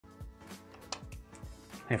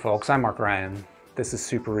Hey folks, I'm Mark Ryan. This is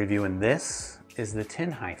Super Review, and this is the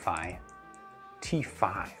Hifi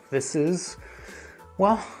T5. This is,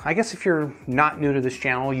 well, I guess if you're not new to this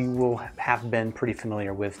channel, you will have been pretty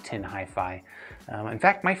familiar with Hifi. In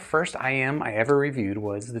fact, my first IM I ever reviewed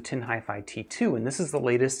was the Hifi T2, and this is the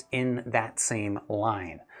latest in that same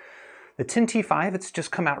line. The T5, it's just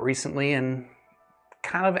come out recently, and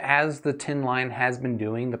kind of as the tin line has been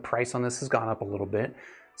doing, the price on this has gone up a little bit.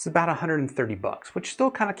 It's about 130 bucks, which still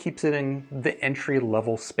kind of keeps it in the entry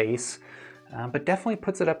level space, but definitely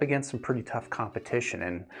puts it up against some pretty tough competition.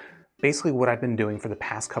 And basically what I've been doing for the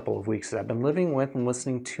past couple of weeks is I've been living with and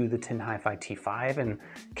listening to the Hifi T5 and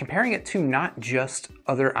comparing it to not just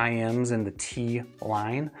other IMs in the T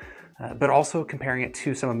line, but also comparing it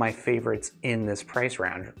to some of my favorites in this price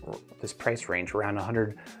range, around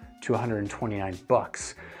 100 to 129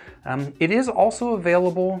 bucks. It is also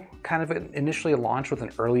available kind of initially launched with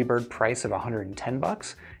an early bird price of 110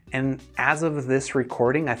 bucks. And as of this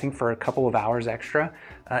recording, I think for a couple of hours extra,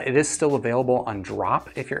 it is still available on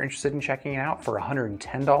drop if you're interested in checking it out for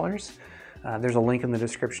 $110. There's a link in the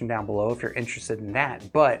description down below if you're interested in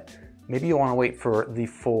that, but maybe you'll want to wait for the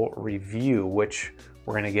full review, which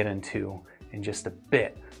we're going to get into in just a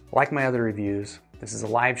bit. Like my other reviews, this is a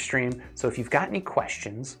live stream, so if you've got any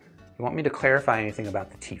questions, you want me to clarify anything about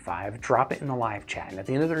the T5, drop it in the live chat. And at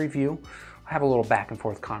the end of the review, we'll have a little back and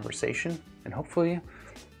forth conversation, and hopefully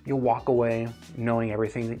you'll walk away knowing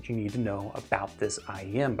everything that you need to know about this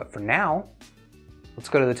IEM. But for now, let's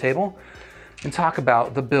go to the table and talk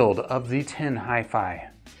about the build of the Hifi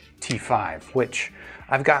T5, which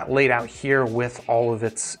I've got laid out here with all of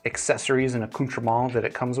its accessories and accoutrements that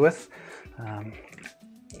it comes with.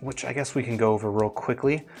 Which I guess we can go over real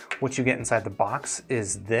quickly. What you get inside the box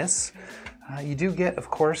is this. You do get, of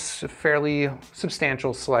course, a fairly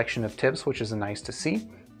substantial selection of tips, which is nice to see.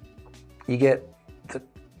 You get the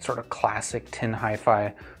sort of classic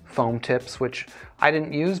Hifi foam tips, which I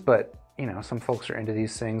didn't use, but you know, some folks are into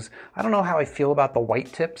these things. I don't know how I feel about the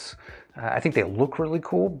white tips. I think they look really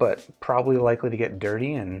cool, but probably likely to get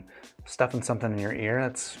dirty, and stuffing something in your ear,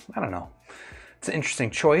 that's, I don't know. It's an interesting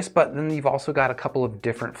choice, but then you've also got a couple of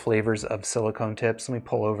different flavors of silicone tips. Let me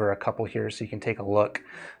pull over a couple here so you can take a look.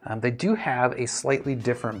 They do have a slightly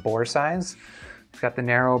different bore size. You've got the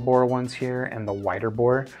narrow bore ones here and the wider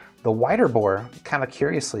bore. The wider bore, kind of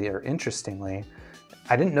curiously or interestingly,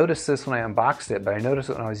 I didn't notice this when I unboxed it, but I noticed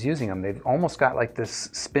it when I was using them. They've almost got like this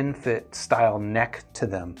spin fit style neck to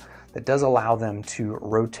them that does allow them to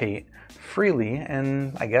rotate freely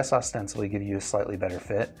and I guess ostensibly give you a slightly better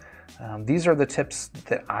fit. These are the tips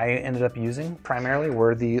that I ended up using primarily,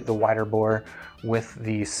 were the wider bore with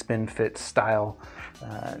the spin fit style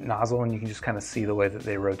nozzle, and you can just kind of see the way that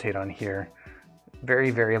they rotate on here. Very,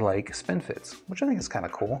 very like spin fits, which I think is kind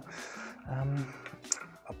of cool.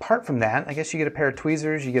 Apart from that, I guess you get a pair of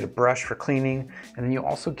tweezers, you get a brush for cleaning, and then you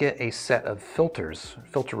also get a set of filter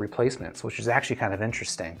replacements, which is actually kind of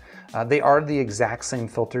interesting. They are the exact same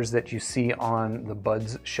filters that you see on the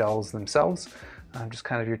Buds shells themselves. Just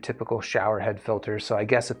kind of your typical shower head filter. So I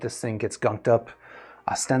guess if this thing gets gunked up,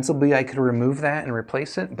 ostensibly I could remove that and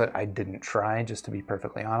replace it, but I didn't try, just to be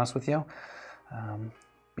perfectly honest with you.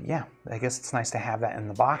 But yeah, I guess it's nice to have that in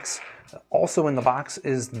the box. Also in the box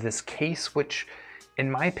is this case, which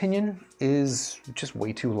in my opinion is just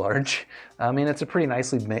way too large. I mean, it's a pretty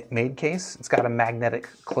nicely made case. It's got a magnetic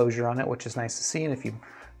closure on it, which is nice to see. And if you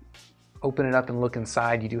open it up and look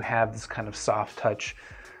inside, you do have this kind of soft touch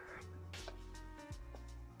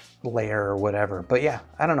layer or whatever. But yeah,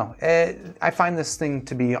 I don't know. I find this thing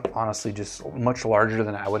to be honestly just much larger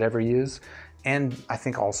than I would ever use. And I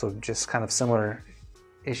think also just kind of similar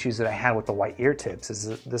issues that I had with the white ear tips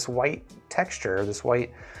is this white texture, this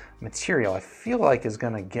white material, I feel like is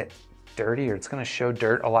gonna get dirty, or it's gonna show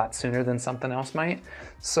dirt a lot sooner than something else might.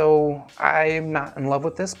 So I'm not in love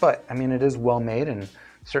with this, but I mean, it is well made, and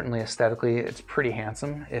certainly aesthetically it's pretty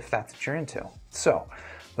handsome if that's what you're into. So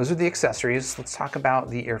those are the accessories. Let's talk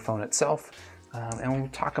about the earphone itself, and we'll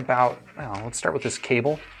talk about, well, let's start with this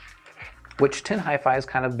cable, which Hifi has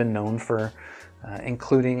kind of been known for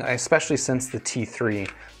including, especially since the T3,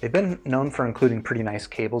 they've been known for including pretty nice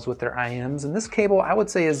cables with their IMs, and this cable I would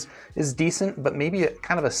say is decent, but maybe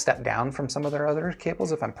kind of a step down from some of their other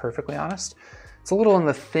cables, if I'm perfectly honest. It's a little on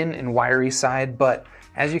the thin and wiry side, but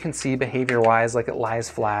as you can see, behavior-wise, like, it lies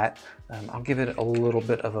flat. I'll give it a little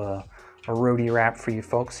bit of a roadie wrap for you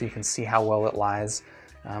folks so you can see how well it lies.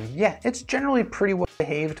 Yeah, it's generally pretty well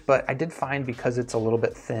behaved, but I did find because it's a little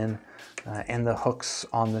bit thin and the hooks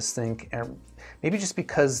on this thing, maybe just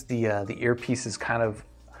because the earpiece is kind of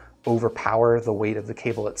overpower the weight of the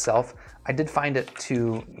cable itself, I did find it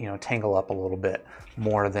to, tangle up a little bit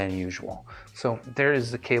more than usual. So there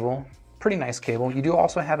is the cable, pretty nice cable. You do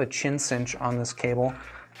also have a chin cinch on this cable,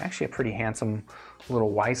 actually a pretty handsome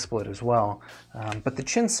little Y-split as well. But the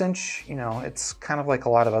chin cinch, it's kind of like a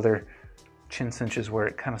lot of other chin cinches where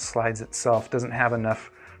it kind of slides itself, doesn't have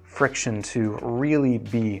enough friction to really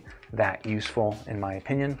be that useful in my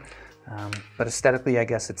opinion. But aesthetically, I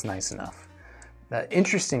guess it's nice enough.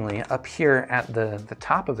 Interestingly, up here at the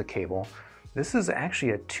top of the cable, this is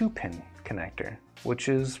actually a 2-pin connector, which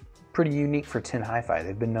is pretty unique for Tin Hi-Fi.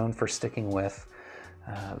 They've been known for sticking with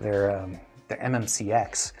their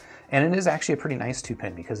MMCX, and it is actually a pretty nice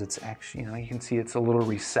 2-pin because it's actually, you can see it's a little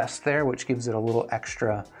recessed there, which gives it a little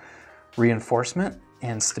extra reinforcement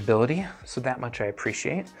and stability, so that much I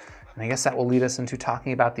appreciate. And I guess that will lead us into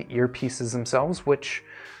talking about the earpieces themselves, which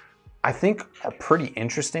I think are pretty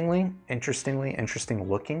interesting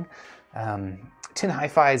looking. Tin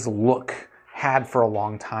Hi-Fi's look had for a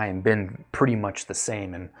long time been pretty much the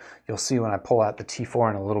same, and you'll see when I pull out the T4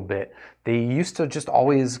 in a little bit, they used to just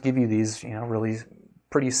always give you these, really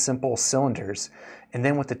pretty simple cylinders. And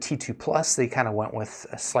then with the T2 Plus, they kind of went with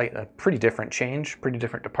a pretty different change, pretty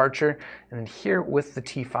different departure. And then here with the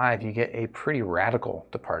T5, you get a pretty radical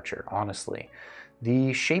departure, honestly.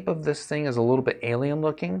 The shape of this thing is a little bit alien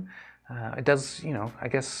looking. It does, I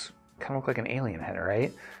guess, kind of look like an alien head,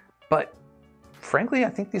 right? But frankly, I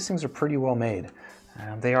think these things are pretty well made.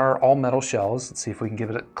 They are all metal shells. Let's see if we can give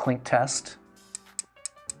it a clink test.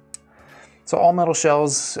 So all metal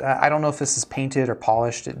shells. I don't know if this is painted or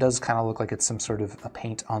polished. It does kind of look like it's some sort of a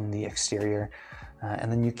paint on the exterior.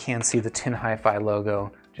 And then you can see the Tin Hi-Fi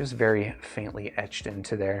logo just very faintly etched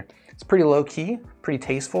into there. It's pretty low key, pretty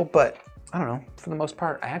tasteful, but I don't know, for the most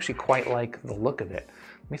part, I actually quite like the look of it.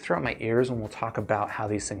 Let me throw out my ears and we'll talk about how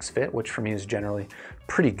these things fit, which for me is generally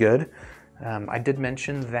pretty good. I did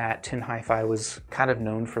mention that Tin Hi-Fi was kind of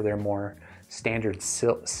known for their more standard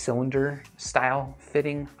cylinder style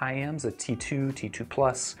fitting IMs. The T2, T2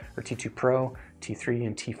 Plus, or T2 Pro, T3,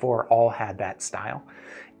 and T4 all had that style.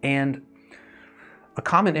 And a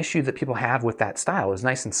common issue that people have with that style is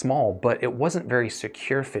nice and small, but it wasn't very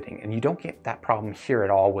secure fitting, and you don't get that problem here at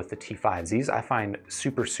all with the T5s. These I find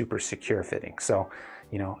super, super secure fitting. So,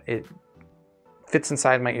 it fits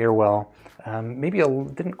inside my ear well. Maybe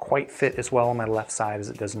it didn't quite fit as well on my left side as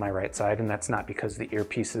it does on my right side, and that's not because the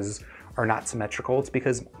earpieces are not symmetrical, it's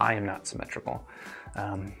because I am not symmetrical.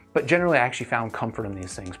 But generally I actually found comfort in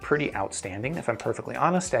these things pretty outstanding, if I'm perfectly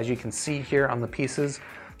honest. As you can see here on the pieces,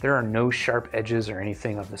 there are no sharp edges or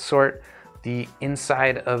anything of the sort. The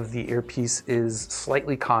inside of the earpiece is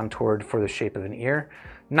slightly contoured for the shape of an ear,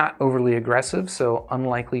 not overly aggressive, so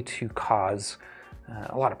unlikely to cause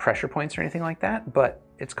a lot of pressure points or anything like that, but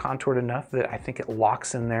it's contoured enough that I think it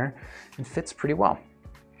locks in there and fits pretty well.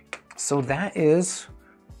 So that is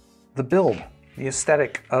the build, the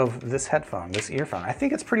aesthetic of this headphone, this earphone. I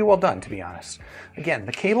think it's pretty well done, to be honest. Again,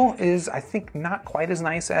 the cable is, I think, not quite as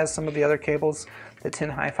nice as some of the other cables that Tin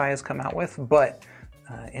Hi-Fi has come out with, but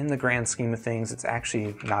in the grand scheme of things, it's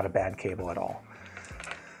actually not a bad cable at all.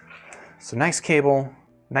 So nice cable,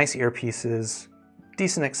 nice earpieces,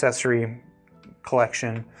 decent accessory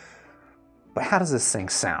collection. But how does this thing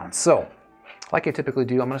sound? So, like I typically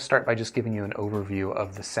do, I'm going to start by just giving you an overview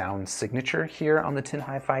of the sound signature here on the Tin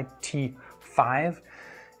Hi-Fi T5,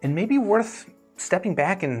 and maybe worth stepping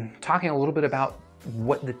back and talking a little bit about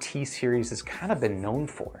what the T series has kind of been known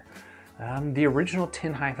for. The original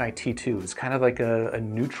Tin Hi-Fi T2 is kind of like a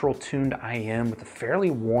neutral tuned IM with a fairly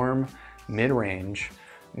warm mid-range,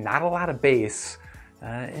 not a lot of bass,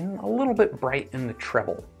 and a little bit bright in the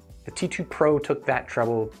treble. The T2 Pro took that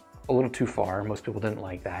treble a little too far. Most people didn't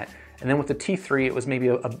like that. And then with the T3, it was maybe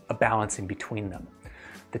a balancing between them.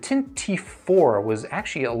 The Tin T4 was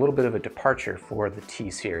actually a little bit of a departure for the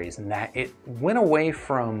T series in that it went away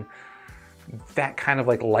from that kind of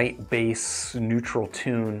like light bass neutral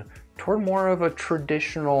tune toward more of a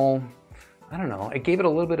traditional, I don't know, it gave it a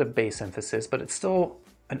little bit of bass emphasis, but it's still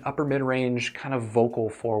an upper mid-range kind of vocal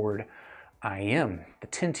forward IM. The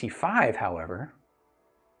Tin T5, however,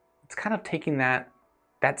 it's kind of taking that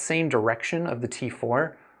same direction of the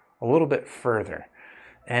T4 a little bit further.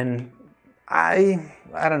 And I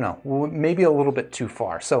don't know, maybe a little bit too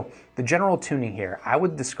far. So the general tuning here, I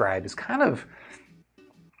would describe as kind of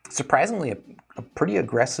surprisingly a pretty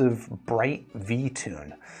aggressive, bright V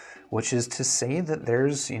tune, which is to say that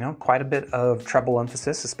there's, quite a bit of treble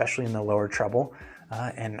emphasis, especially in the lower treble.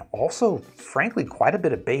 and also, frankly, quite a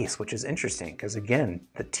bit of bass, which is interesting because, again,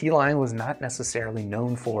 the T-line was not necessarily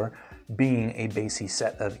known for being a bassy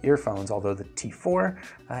set of earphones, although the T4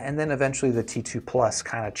 and then eventually the T2 Plus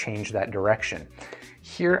kind of changed that direction.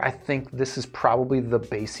 Here, I think this is probably the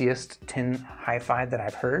bassiest tin hi-fi that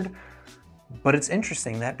I've heard, but it's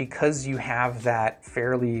interesting that because you have that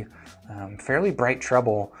fairly bright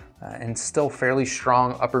treble and still fairly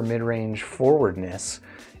strong upper mid-range forwardness,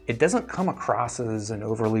 it doesn't come across as an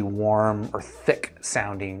overly warm or thick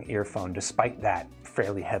sounding earphone, despite that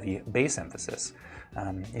fairly heavy bass emphasis.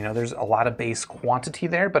 You know, there's a lot of bass quantity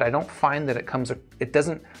there, but I don't find that it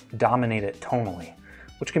doesn't dominate it tonally,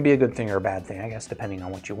 which can be a good thing or a bad thing, I guess, depending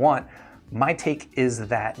on what you want. My take is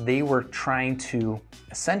that they were trying to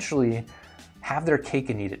essentially have their cake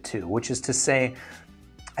and eat it too, which is to say,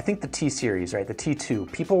 I think the T series, right, the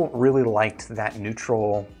T2, people really liked that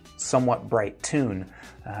neutral, somewhat bright tune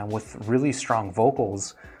with really strong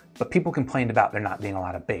vocals, but people complained about there not being a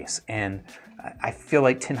lot of bass. And I feel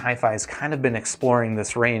like Tin Hi-Fi has kind of been exploring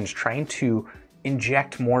this range, trying to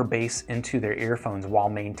inject more bass into their earphones while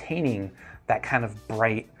maintaining that kind of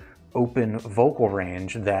bright, open vocal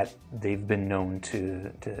range that they've been known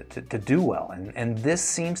to do well. And this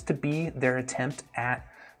seems to be their attempt at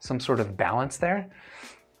some sort of balance there.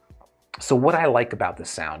 So what I like about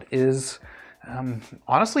this sound is,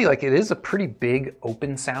 honestly, like, it is a pretty big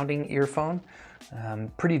open sounding earphone,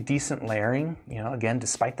 pretty decent layering, you know, again,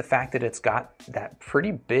 despite the fact that it's got that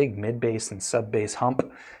pretty big mid bass and sub bass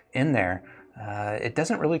hump in there. It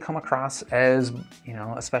doesn't really come across as, you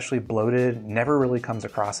know, especially bloated, never really comes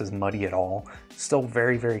across as muddy at all. Still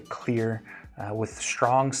very, very clear with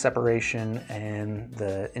strong separation and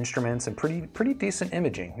the instruments and pretty decent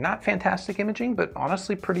imaging. Not fantastic imaging, but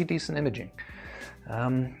honestly pretty decent imaging.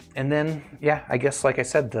 And then, yeah, I guess, like I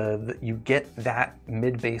said, you get that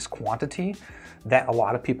mid-bass quantity that a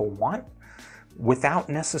lot of people want without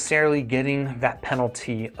necessarily getting that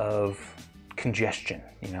penalty of congestion,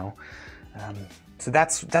 you know? So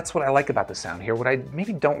that's what I like about the sound here. What I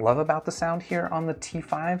maybe don't love about the sound here on the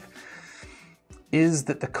T5 is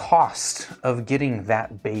that the cost of getting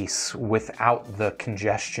that bass without the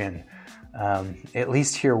congestion, at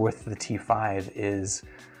least here with the T5, is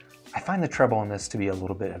I find the treble in this to be a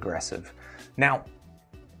little bit aggressive. Now,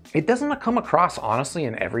 it doesn't come across, honestly,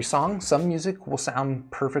 in every song. Some music will sound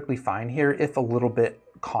perfectly fine here, if a little bit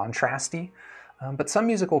contrasty, but some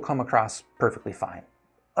music will come across perfectly fine.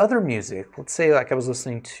 Other music, let's say like I was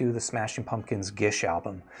listening to the Smashing Pumpkins' Gish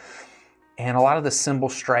album, and a lot of the cymbal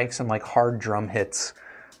strikes and like hard drum hits,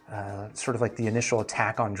 sort of like the initial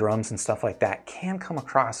attack on drums and stuff like that, can come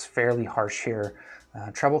across fairly harsh here.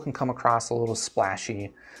 Treble can come across a little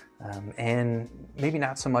splashy, and maybe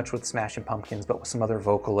not so much with Smashing Pumpkins, but with some other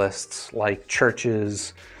vocalists like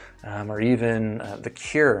Churches or even The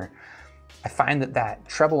Cure. I find that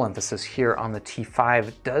treble emphasis here on the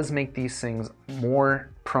T5 does make these things more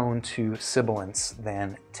prone to sibilance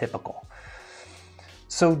than typical.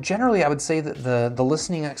 So generally, I would say that the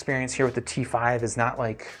listening experience here with the T5 is not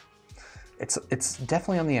like, it's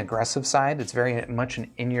definitely on the aggressive side. It's very much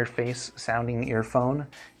an in-your-face sounding earphone,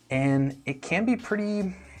 and it can be pretty,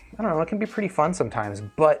 I don't know, it can be pretty fun sometimes,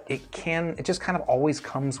 but it just kind of always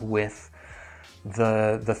comes with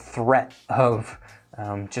the threat of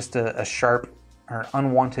just a sharp or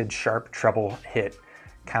unwanted sharp treble hit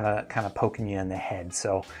kind of poking you in the head.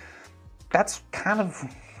 So that's kind of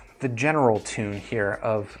the general tune here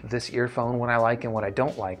of this earphone, what I like and what I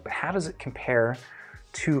don't like. But how does it compare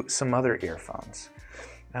to some other earphones?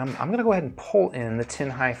 I'm gonna go ahead and pull in the Tin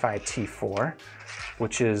Hi-Fi T4,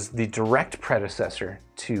 which is the direct predecessor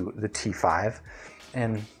to the T5.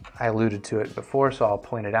 And I alluded to it before, so I'll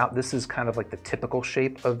point it out. This is kind of like the typical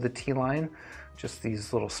shape of the T-line, just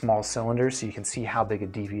these little small cylinders, so you can see how big a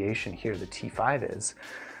deviation here the T5 is.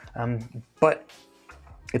 But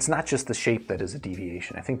it's not just the shape that is a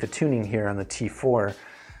deviation. I think the tuning here on the T4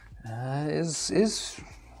 is,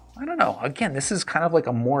 I don't know, again, this is kind of like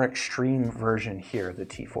a more extreme version here of the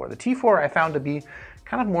T4. The T4 I found to be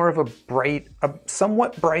kind of more of a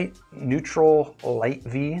somewhat bright, neutral, light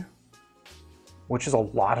V, which is a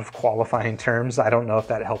lot of qualifying terms. I don't know if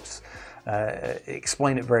that helps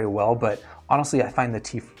explain it very well, but honestly, I find the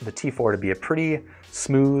T4 to be a pretty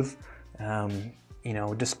smooth, you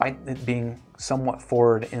know, despite it being somewhat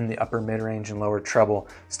forward in the upper mid-range and lower treble,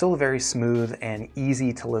 still a very smooth and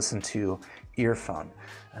easy to listen to earphone.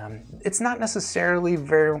 It's not necessarily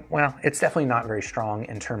it's definitely not very strong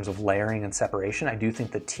in terms of layering and separation. I do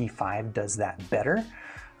think the T5 does that better.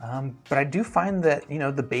 But I do find that, you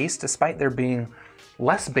know, the bass, despite there being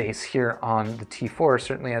less bass here on the T4,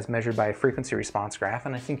 certainly as measured by a frequency response graph,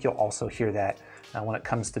 and I think you'll also hear that when it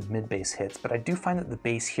comes to mid-bass hits, but I do find that the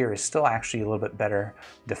bass here is still actually a little bit better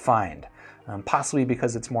defined, possibly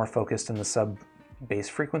because it's more focused in the sub-bass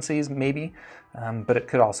frequencies, maybe, but it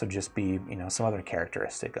could also just be, you know, some other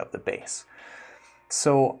characteristic of the bass.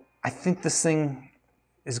 So I think this thing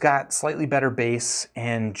has got slightly better bass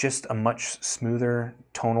and just a much smoother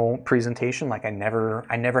tonal presentation. Like I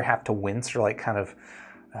never have to wince or like kind of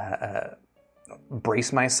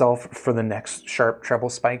brace myself for the next sharp treble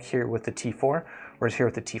spike here with the T4, whereas here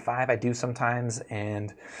with the T5 I do sometimes,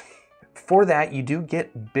 and for that you do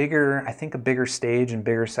get bigger, I think a bigger stage and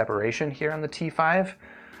bigger separation here on the T5,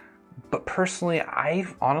 but personally I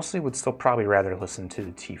honestly would still probably rather listen to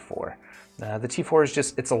the T4. The T4 is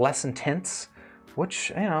just, it's a less intense,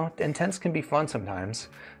 which, you know, intense can be fun sometimes,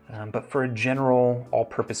 but for a general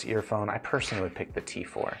all-purpose earphone I personally would pick the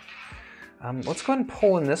T4. Let's go ahead and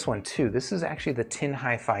pull in this one too. This is actually the Tin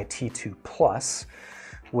Hi-Fi T2 Plus,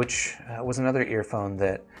 which was another earphone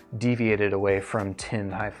that deviated away from Tin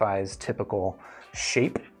Hi-Fi's typical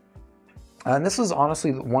shape. And this is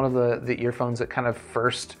honestly one of the earphones that kind of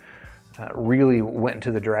first really went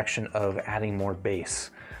into the direction of adding more bass.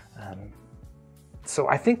 So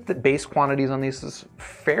I think the bass quantities on these is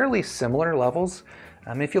fairly similar levels.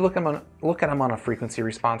 If you look at them on a frequency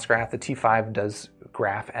response graph, the T5 does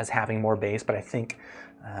graph as having more bass, but I think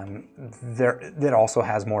that also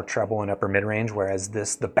has more treble and upper mid-range, whereas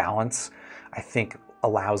the balance, I think,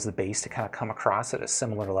 allows the bass to kind of come across at a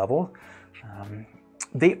similar level.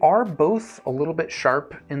 They are both a little bit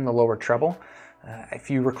sharp in the lower treble. If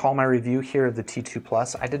you recall my review here of the T2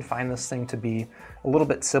 Plus, I did find this thing to be a little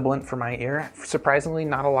bit sibilant for my ear. Surprisingly,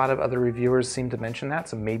 not a lot of other reviewers seem to mention that,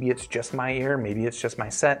 so maybe it's just my ear, maybe it's just my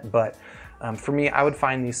set, but for me, I would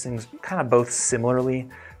find these things kind of both similarly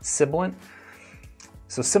sibilant.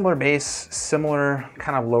 So similar bass, similar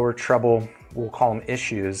kind of lower treble, we'll call them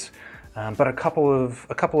issues, but a couple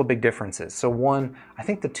of big differences. So one, I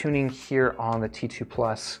think the tuning here on the T2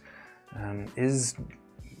 Plus is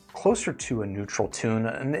closer to a neutral tune,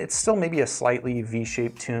 and it's still maybe a slightly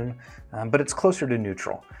V-shaped tune, but it's closer to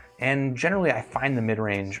neutral. And generally I find the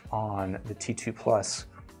mid-range on the T2 Plus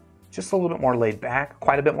just a little bit more laid back,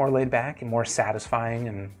 quite a bit more laid back and more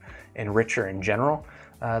satisfying and richer in general.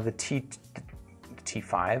 The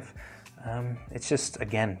T5, it's just,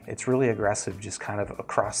 again, it's really aggressive just kind of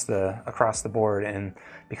across the board, and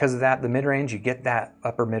because of that, the mid-range, you get that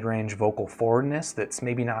upper mid-range vocal forwardness that's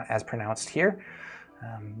maybe not as pronounced here.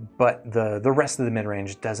 But the rest of the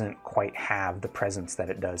mid-range doesn't quite have the presence that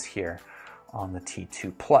it does here on the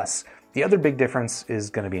T2 Plus. The other big difference is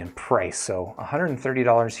going to be in price. So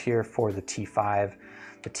 $130 here for the T5.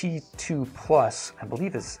 The T2 Plus, I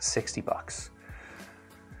believe, is 60 bucks.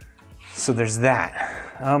 So there's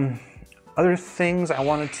that. Other things I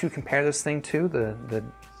wanted to compare this thing to, the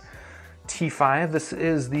T5. This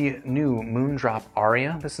is the new Moondrop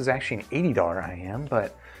Aria. This is actually an $80 IM,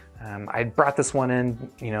 but I brought this one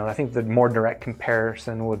in, you know, I think the more direct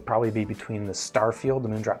comparison would probably be between the Starfield, the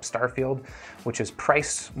Moondrop Starfield, which is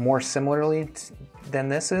priced more similarly than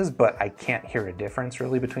this is, but I can't hear a difference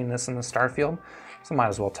really between this and the Starfield, so might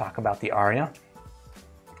as well talk about the Aria.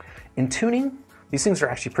 In tuning, these things are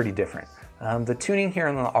actually pretty different. The tuning here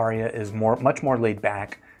on the Aria is much more laid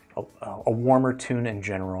back, a warmer tune in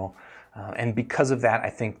general, and because of that,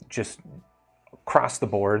 I think just across the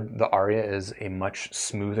board, the Aria is a much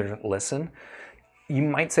smoother listen. You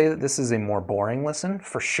might say that this is a more boring listen,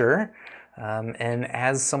 for sure. And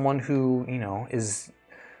as someone who, you know, is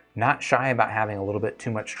not shy about having a little bit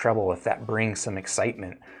too much treble, if that brings some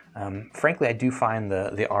excitement, frankly, I do find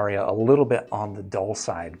the Aria a little bit on the dull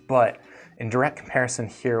side. But in direct comparison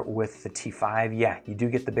here with the T5, yeah, you do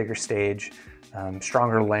get the bigger stage,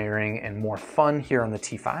 stronger layering, and more fun here on the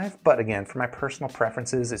T5, but again, for my personal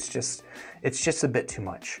preferences, it's just a bit too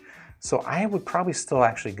much. So I would probably still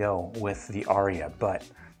actually go with the Aria, but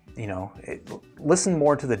you know, listen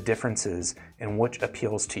more to the differences and which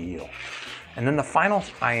appeals to you. And then the final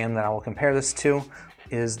IM that I will compare this to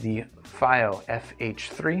is the Fiio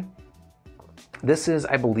FH3. This is,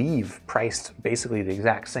 I believe, priced basically the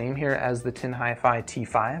exact same here as the Tin Hi-Fi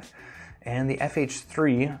T5, and the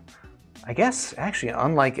FH3, I guess, actually,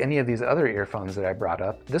 unlike any of these other earphones that I brought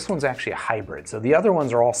up, this one's actually a hybrid. So the other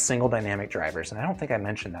ones are all single dynamic drivers, and I don't think I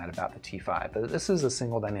mentioned that about the T5, but this is a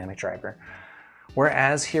single dynamic driver.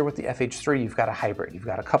 Whereas here with the FH3, you've got a hybrid. You've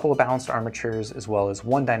got a couple of balanced armatures as well as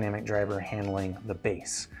one dynamic driver handling the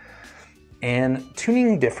bass. And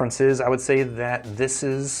tuning differences, I would say that the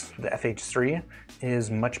FH3 is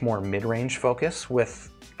much more mid-range focus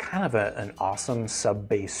with kind of an awesome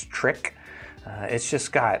sub-bass trick. It's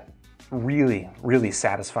just got really, really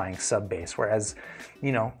satisfying sub bass. Whereas,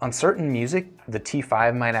 you know, on certain music, the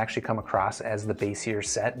T5 might actually come across as the bassier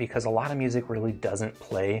set because a lot of music really doesn't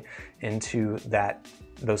play into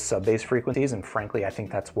those sub bass frequencies. And frankly, I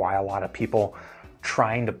think that's why a lot of people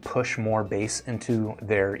trying to push more bass into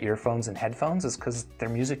their earphones and headphones is because their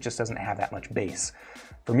music just doesn't have that much bass.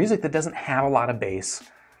 For music that doesn't have a lot of bass,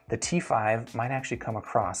 the T5 might actually come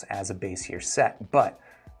across as a bassier set, but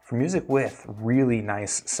for music with really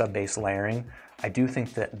nice sub bass layering, I do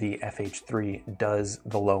think that the FH3 does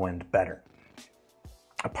the low end better.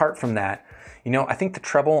 Apart from that, you know, I think the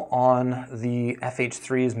treble on the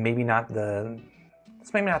FH3 is maybe not the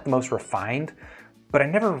most refined, but I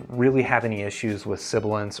never really have any issues with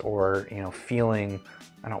sibilance or, you know, feeling,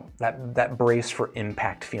 I don't know, that brace for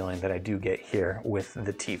impact feeling that I do get here with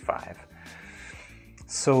the T5.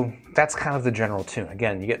 So that's kind of the general tune.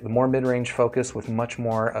 Again, you get the more mid-range focus with much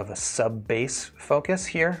more of a sub-bass focus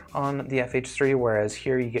here on the FH3, whereas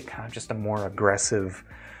here you get kind of just a more aggressive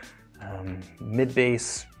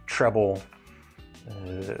mid-bass treble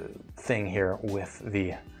thing here with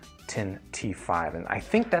the Tin T5. And I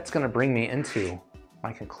think that's gonna bring me into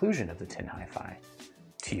my conclusion of the Tin Hi-Fi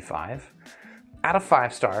T5. Out of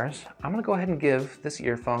 5 stars, I'm gonna go ahead and give this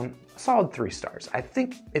earphone a solid 3 stars. I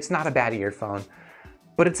think it's not a bad earphone,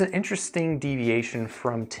 but it's an interesting deviation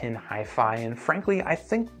from Tin Hi-Fi, and frankly, I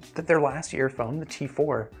think that their last earphone, the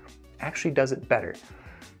T4, actually does it better.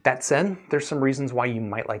 That said, there's some reasons why you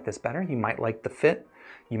might like this better. You might like the fit,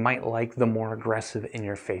 you might like the more aggressive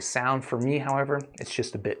in-your-face sound. For me, however, it's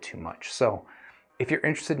just a bit too much. So if you're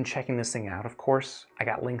interested in checking this thing out, of course, I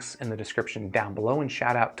got links in the description down below, and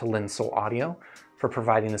shout out to Linsoul Audio for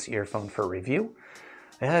providing this earphone for review.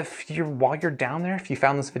 While you're down there, if you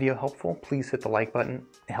found this video helpful, please hit the like button.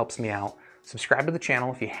 It helps me out. Subscribe to the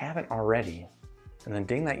channel if you haven't already, and then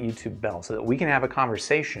ding that YouTube bell so that we can have a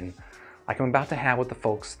conversation like I'm about to have with the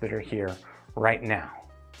folks that are here right now.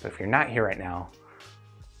 But if you're not here right now,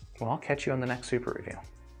 well, I'll catch you on the next super review.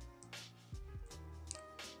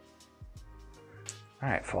 All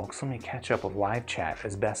right, folks, let me catch up with live chat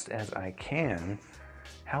as best as I can.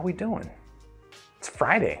 How we doing? It's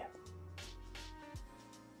Friday.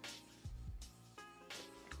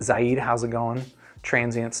 Zaid, how's it going?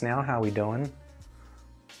 Transients now, how we doing?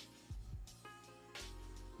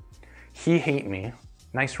 He Hate Me,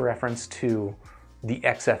 nice reference to the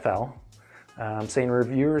XFL. Saying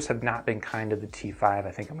reviewers have not been kind to the T5.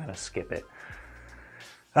 I think I'm gonna skip it.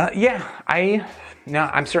 Yeah,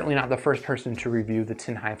 I'm certainly not the first person to review the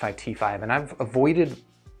Tin Hi-Fi T5, and I've avoided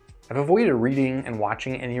reading and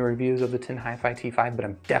watching any reviews of the Tin Hi-Fi T5, but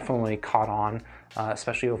I'm definitely caught on,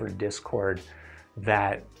 especially over Discord,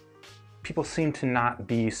 that people seem to not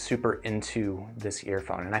be super into this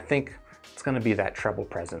earphone. And I think it's gonna be that treble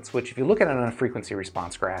presence, which if you look at it on a frequency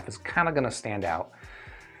response graph is kind of gonna stand out.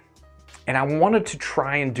 And I wanted to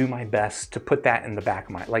try and do my best to put that in the back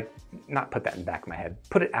of my, not put that in the back of my head,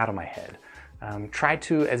 put it out of my head. Try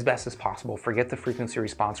to, as best as possible, forget the frequency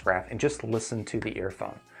response graph and just listen to the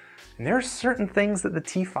earphone. And there are certain things that the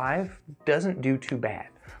T5 doesn't do too bad.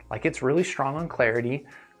 Like, it's really strong on clarity.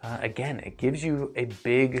 Again, it gives you a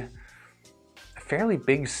fairly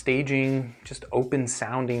big staging, just open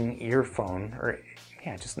sounding earphone, or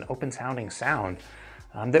yeah, just an open sounding sound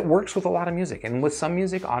that works with a lot of music. And with some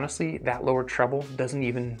music, honestly, that lower treble doesn't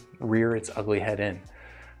even rear its ugly head in.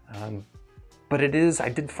 But I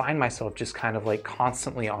did find myself just kind of like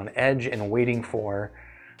constantly on edge and waiting for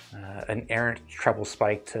an errant treble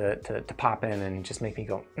spike to pop in and just make me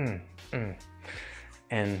go,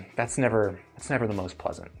 And that's never the most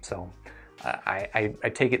pleasant. So I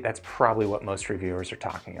take it that's probably what most reviewers are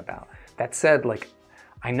talking about. That said, like,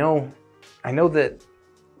 I know that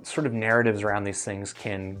sort of narratives around these things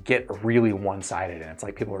can get really one-sided, and it's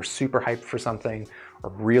like people are super hyped for something or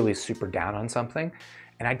really super down on something.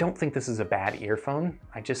 And I don't think this is a bad earphone.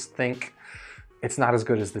 I just think it's not as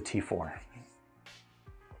good as the T4.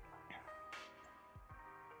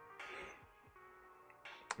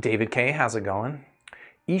 David K, how's it going?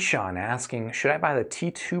 Ishan asking, should I buy the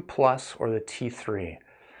T2 Plus or the T3?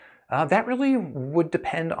 That really would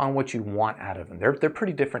depend on what you want out of them. They're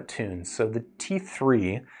pretty different tunes. So the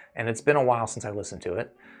T3, and it's been a while since I listened to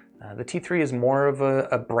it, the T3 is more of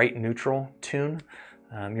a bright neutral tune.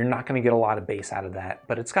 You're not going to get a lot of bass out of that,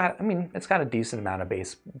 but it's got a decent amount of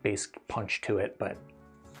bass punch to it, but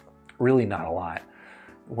really not a lot.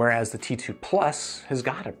 Whereas the T2 Plus has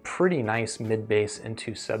got a pretty nice mid-bass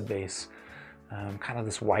into sub-bass, kind of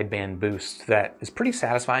this wideband boost that is pretty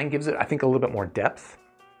satisfying, gives it, I think, a little bit more depth,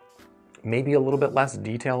 maybe a little bit less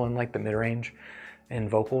detail in like the mid-range and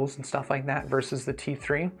vocals and stuff like that versus the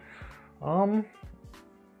T3.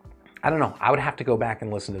 I don't know. I would have to go back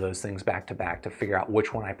and listen to those things back to back to figure out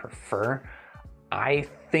which one I prefer. I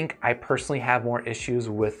think I personally have more issues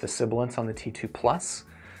with the sibilance on the T2 Plus.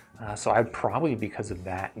 So I'd probably, because of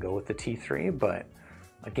that, go with the T3. But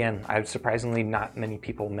again, I've surprisingly not many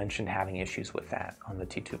people mentioned having issues with that on the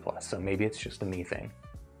T2 Plus. So maybe it's just a me thing.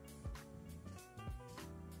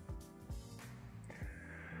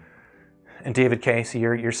 And David K, so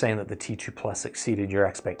you're saying that the T2 Plus exceeded your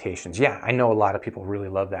expectations. Yeah, I know a lot of people really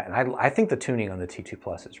love that. And I think the tuning on the T2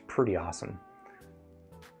 Plus is pretty awesome.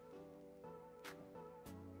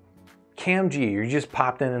 Cam G, you just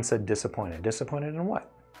popped in and said disappointed. Disappointed in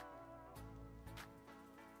what?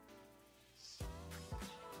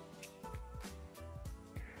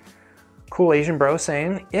 Cool Asian Bro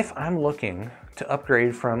saying, if I'm looking to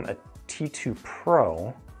upgrade from a T2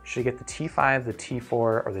 Pro, should I get the T5, the T4,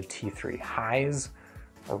 or the T3? Highs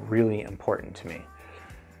are really important to me.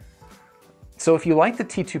 So if you like the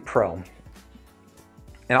T2 Pro,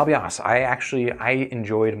 and I'll be honest, I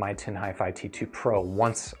enjoyed my Tin Hi-Fi T2 Pro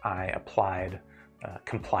once I applied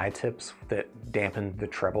comply tips that dampened the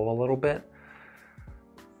treble a little bit.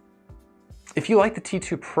 If you like the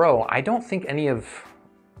T2 Pro, I don't think any of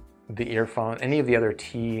the other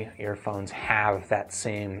T earphones have that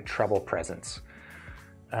same treble presence.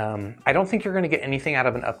 I don't think you're going to get anything out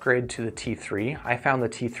of an upgrade to the T3. I found the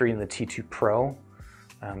T3 and the T2 Pro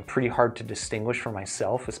pretty hard to distinguish for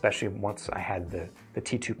myself, especially once I had the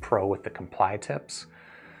T2 Pro with the comply tips.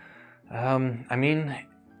 I mean,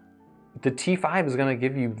 the T5 is going to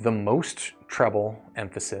give you the most treble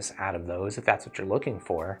emphasis out of those, if that's what you're looking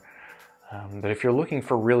for. But if you're looking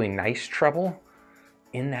for really nice treble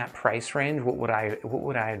in that price range, what would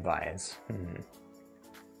I advise?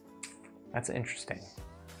 That's interesting.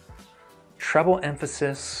 Treble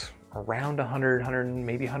emphasis around 100,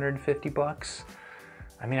 maybe 150 bucks.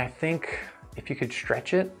 I mean, I think if you could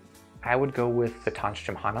stretch it, I would go with the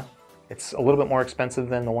Tonstum Hana. It's a little bit more expensive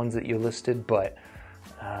than the ones that you listed, but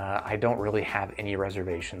I don't really have any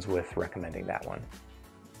reservations with recommending that one.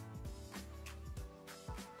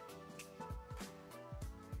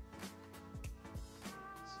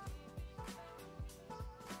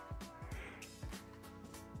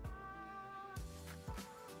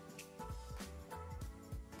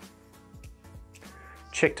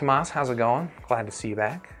 Chick Tomas, how's it going? Glad to see you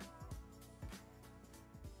back.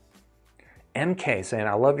 MK saying,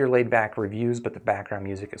 I love your laid back reviews, but the background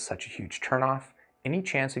music is such a huge turnoff. Any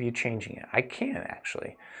chance of you changing it? I can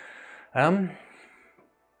actually.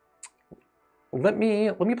 Let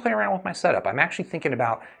me play around with my setup. I'm actually thinking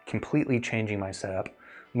about completely changing my setup,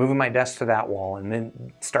 moving my desk to that wall, and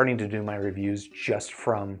then starting to do my reviews just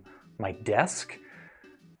from my desk.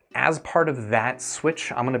 As part of that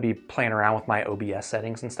switch, I'm going to be playing around with my OBS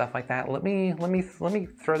settings and stuff like that. Let me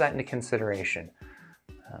throw that into consideration,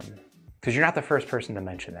 because you're not the first person to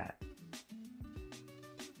mention that.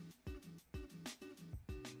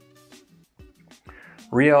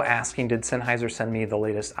 Rio asking, did Sennheiser send me the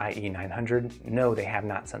latest IE900? No, they have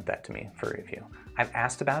not sent that to me for review. I've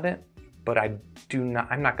asked about it, but I'm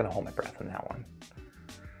not going to hold my breath on that one.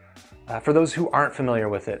 For those who aren't familiar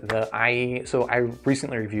with it, so I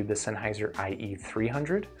recently reviewed the Sennheiser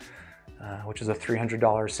IE300, which is a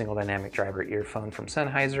 $300 single dynamic driver earphone from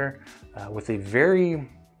Sennheiser with a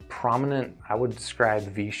very prominent, I would describe,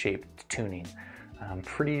 V-shaped tuning.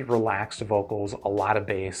 Pretty relaxed vocals, a lot of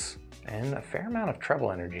bass, and a fair amount of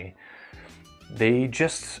treble energy. They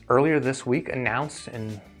just earlier this week announced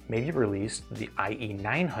and maybe released the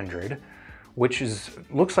IE900, which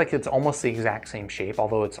looks like it's almost the exact same shape,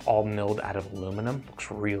 although it's all milled out of aluminum.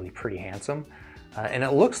 Looks really pretty handsome. And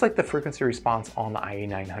it looks like the frequency response on the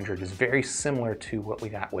IE900 is very similar to what we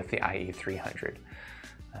got with the IE300.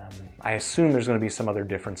 I assume there's going to be some other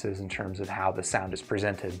differences in terms of how the sound is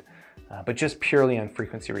presented, but just purely on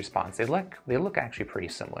frequency response, they look actually pretty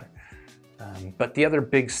similar. But the other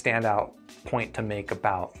big standout point to make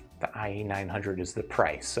about the IE900 is the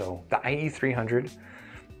price. So the IE300,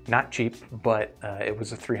 not cheap, but it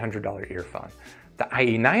was a $300 earphone. The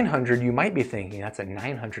IE900, you might be thinking that's a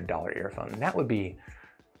 $900 earphone. And that would be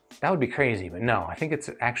crazy, but no, I think it's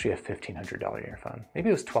actually a $1,500 earphone. Maybe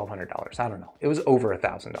it was $1,200, I don't know. It was over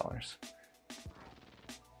 $1,000.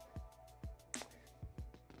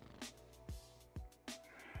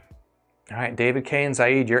 All right, David K and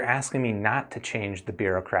Zaid, you're asking me not to change the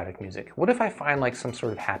bureaucratic music. What if I find like some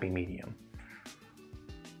sort of happy medium?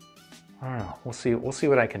 I don't know. We'll see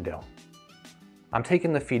what I can do. I'm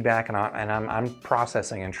taking the feedback and I'm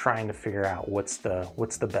processing and trying to figure out what's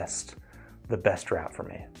the best route for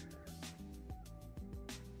me.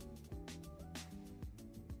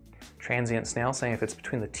 Transient Snail saying if it's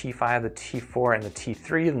between the T5, the T4, and the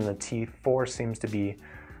T3, then the T4 seems to be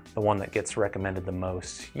the one that gets recommended the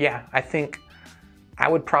most. Yeah, I think I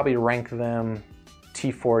would probably rank them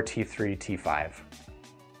T4, T3, T5.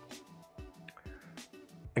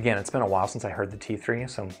 Again, it's been a while since I heard the T3,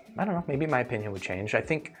 so I don't know, maybe my opinion would change. I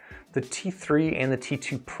think the T3 and the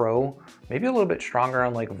T2 Pro, maybe a little bit stronger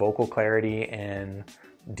on like vocal clarity and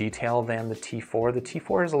detail than the T4. The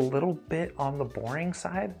T4 is a little bit on the boring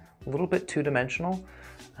side, a little bit two-dimensional,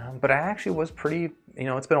 but I actually was pretty,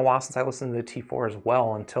 it's been a while since I listened to the T4 as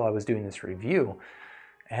well until I was doing this review.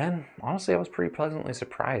 And honestly, I was pretty pleasantly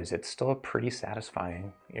surprised. It's still a pretty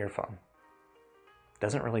satisfying earphone.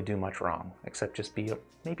 Doesn't really do much wrong, except just be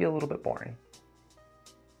maybe a little bit boring.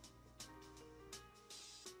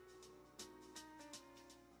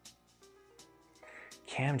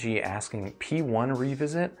 Cam G asking, P1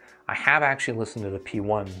 revisit? I have actually listened to the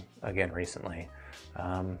P1 again recently.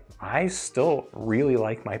 I still really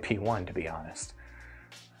like my P1, to be honest.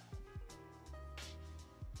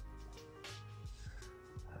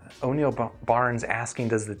 O'Neill Barnes asking,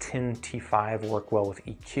 does the Tin T5 work well with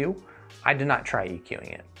EQ? I did not try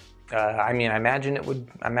EQing it. I mean, I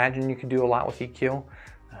imagine you could do a lot with EQ,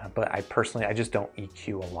 but I just don't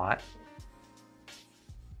EQ a lot.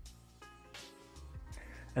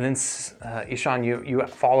 And then Ishan, you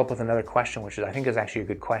follow up with another question, which I think is actually a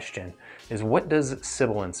good question, is what does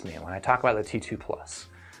sibilance mean when I talk about the T2 Plus?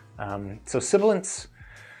 So sibilance,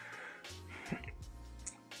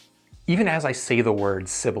 even as I say the word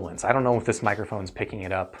sibilance, I don't know if this microphone's picking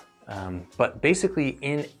it up, but basically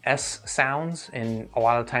in S sounds and a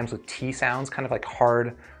lot of times with T sounds, kind of like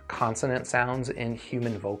hard consonant sounds in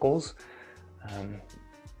human vocals,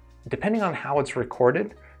 depending on how it's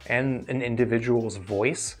recorded and an individual's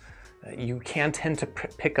voice, you can tend to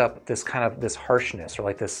pick up this kind of this harshness or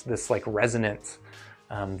like this like resonance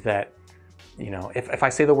that, if I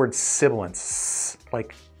say the word sibilance,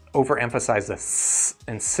 like overemphasize the s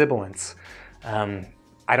and sibilance,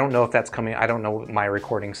 I don't know if that's coming, I don't know what my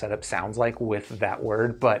recording setup sounds like with that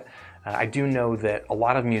word, but I do know that a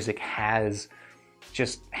lot of music has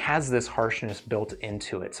this harshness built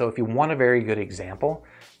into it. So if you want a very good example,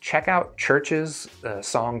 check out Church's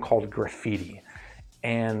song called Graffiti.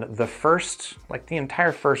 And the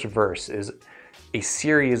entire first verse is a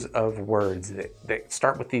series of words that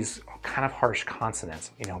start with these kind of harsh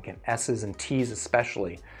consonants, again, S's and T's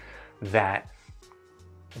especially, that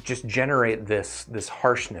just generate this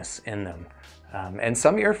harshness in them. And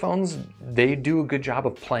some earphones, they do a good job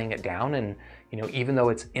of playing it down, and even though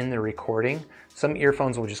it's in the recording, some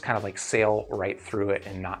earphones will just kind of like sail right through it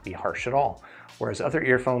and not be harsh at all. Whereas other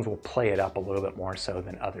earphones will play it up a little bit more so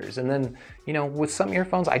than others. And then, with some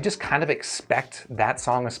earphones, I just kind of expect that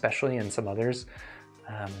song, especially, and some others,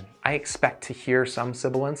 I expect to hear some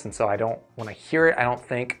sibilance. And so when I hear it, I don't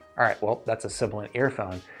think, all right, well, that's a sibilant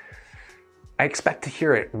earphone. I expect to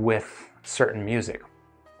hear it with certain music.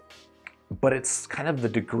 But it's kind of the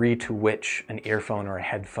degree to which an earphone or a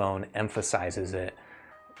headphone emphasizes it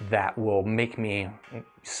that will make me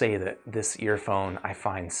say that this earphone I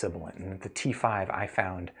find sibilant. And the T5 I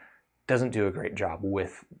found doesn't do a great job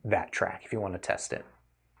with that track if you want to test it.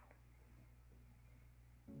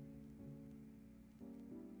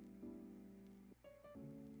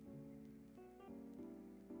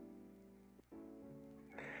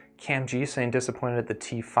 Cam G saying, disappointed at the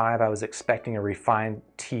T5. I was expecting a refined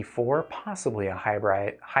T4, possibly a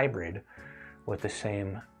hybrid with the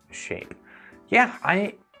same shape. Yeah,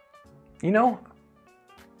 I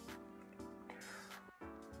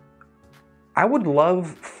would love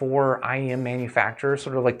for IEM manufacturers,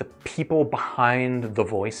 sort of like the people behind the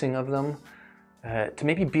voicing of them, to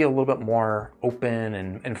maybe be a little bit more open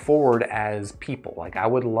and forward as people. Like, I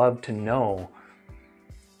would love to know,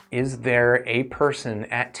 is there a person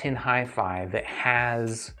at Tin Hi-Fi that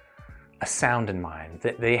has a sound in mind,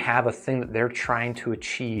 that they have a thing that they're trying to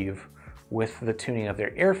achieve with the tuning of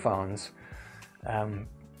their earphones? I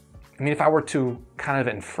mean, if I were to kind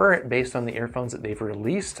of infer it based on the earphones that they've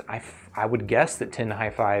released, I would guess that Tin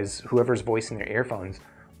Hi-Fi's, whoever's voicing their earphones,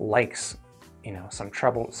 likes, some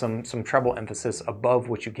treble emphasis above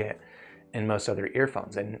what you get in most other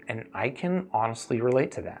earphones. And I can honestly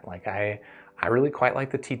relate to that. Like, I really quite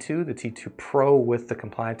like the T2, the T2 Pro with the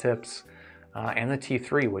comply tips, and the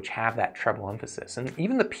T3, which have that treble emphasis. And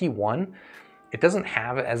even the P1, it doesn't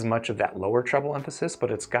have as much of that lower treble emphasis, but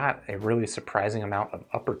it's got a really surprising amount of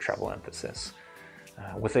upper treble emphasis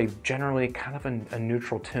with a generally kind of a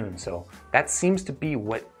neutral tune. So that seems to be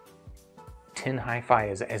what Tin Hi-Fi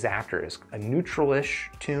is after, is a neutral-ish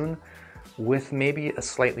tune with maybe a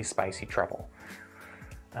slightly spicy treble.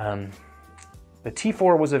 The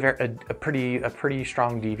T4 was a pretty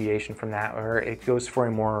strong deviation from that, where it goes for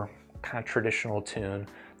a more kind of traditional tune.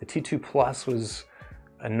 The T2 Plus was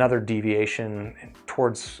another deviation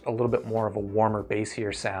towards a little bit more of a warmer,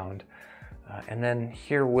 bassier sound. And then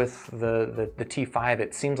here with the T5,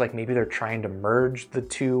 it seems like maybe they're trying to merge the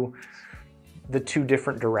two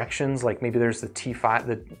different directions. Like maybe there's the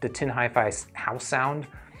T5, the Tin Hi-Fi house sound,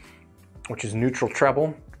 which is neutral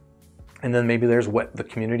treble. And then maybe there's what the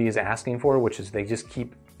community is asking for, which is they just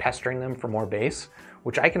keep pestering them for more bass,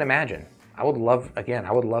 which I can imagine. I would love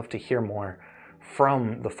to hear more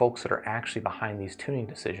from the folks that are actually behind these tuning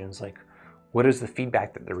decisions. Like, what is the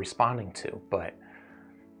feedback that they're responding to? But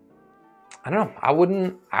I don't know. I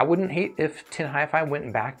wouldn't hate if Tin Hi-Fi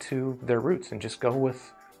went back to their roots and just go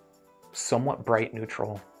with somewhat bright,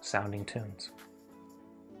 neutral sounding tunes.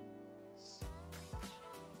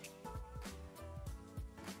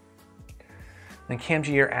 Then Cam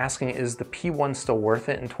G, you're asking, is the P1 still worth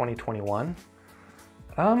it in 2021?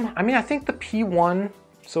 I mean, I think the P1,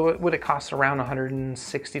 so would it cost around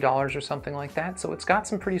 $160 or something like that? So it's got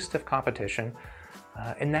some pretty stiff competition.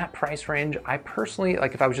 In that price range, I personally,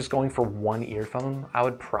 like if I was just going for one earphone, I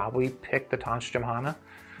would probably pick the Tanch Jamhana.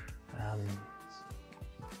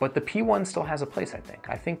 But the P1 still has a place, I think.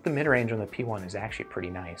 I think the mid-range on the P1 is actually pretty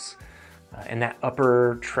nice. And that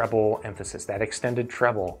upper treble emphasis, that extended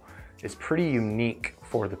treble, is pretty unique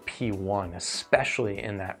for the P1, especially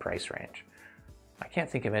in that price range. I can't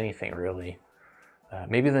think of anything really.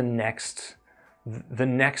 Maybe the next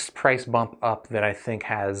price bump up that I think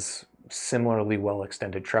has similarly well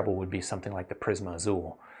extended treble would be something like the Prisma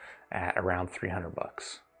Azul at around 300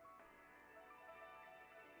 bucks.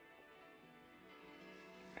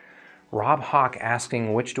 Rob Hawk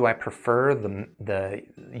asking, which do I prefer, the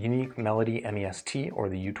Unique Melody MEST or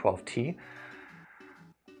the U12T?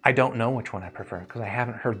 I don't know which one I prefer because I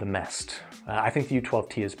haven't heard the MEST. I think the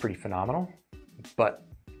U12T is pretty phenomenal, but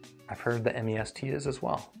I've heard the MEST is as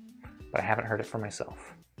well, but I haven't heard it for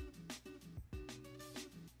myself.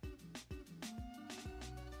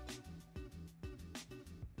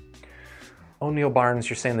 O'Neill Barnes,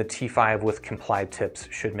 you're saying the T5 with complied tips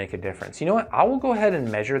should make a difference. You know what? I will go ahead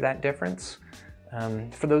and measure that difference.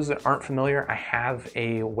 For those that aren't familiar, I have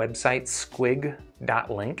a website,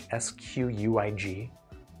 squig.link, SQUIG.link,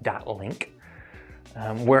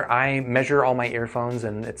 where I measure all my earphones,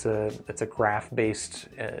 and it's a graph-based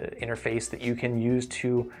interface that you can use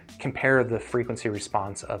to compare the frequency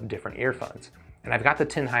response of different earphones. And I've got the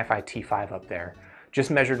Tin Hi-Fi T5 up there,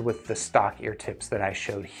 just measured with the stock ear tips that I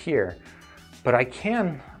showed here. But I'll go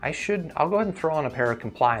ahead and throw on a pair of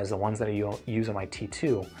Complies, the ones that I use on my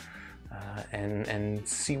T2, and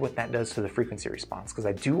see what that does to the frequency response. Because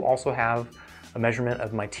I do also have a measurement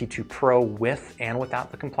of my T2 Pro with and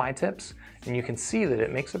without the Comply tips, and you can see that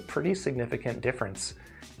it makes a pretty significant difference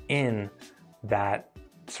in that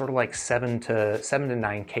sort of like 7 to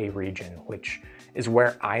 9K region, which is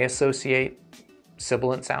where I associate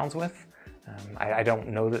sibilant sounds with. I don't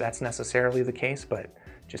know that that's necessarily the case, but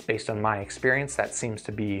just based on my experience, that seems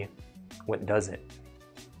to be what does it.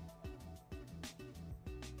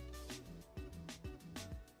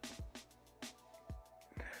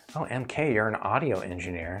 Oh, MK, you're an audio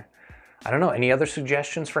engineer. I don't know, any other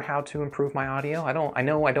suggestions for how to improve my audio? I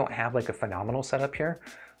know I don't have like a phenomenal setup here,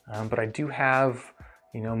 but I do have,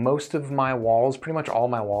 you know, most of my walls, pretty much all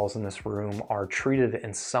my walls in this room are treated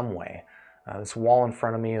in some way. This wall in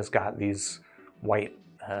front of me has got these white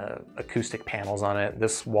acoustic panels on it.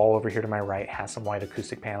 This wall over here to my right has some white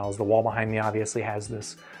acoustic panels. The wall behind me obviously has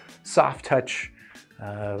this soft touch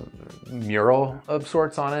mural of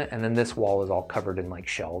sorts on it, and then this wall is all covered in like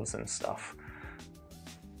shelves and stuff.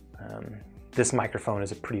 This microphone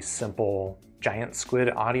is a pretty simple giant squid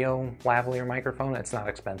audio lavalier microphone. It's not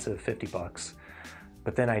expensive, 50 bucks.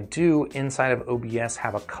 But then I do, inside of OBS,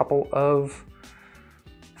 have a couple of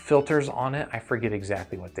filters on it. I forget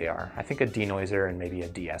exactly what they are. I think a denoiser and maybe a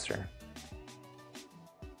de-esser.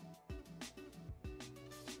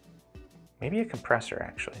 Maybe a compressor,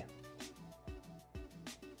 actually.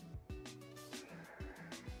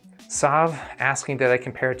 Sav asking, did I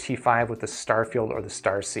compare T5 with the Starfield or the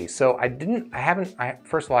Star C? So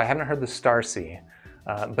first of all, I haven't heard the Star C,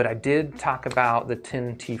 but I did talk about the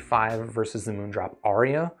Tin T5 versus the Moondrop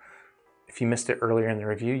Aria. If you missed it earlier in the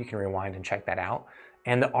review, you can rewind and check that out.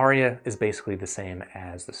 And the Aria is basically the same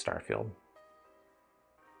as the Starfield.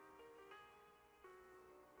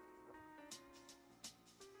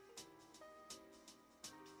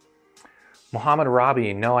 Mohammed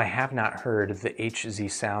Rabi, no, I have not heard of the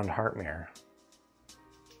HZ Sound Heart Mirror.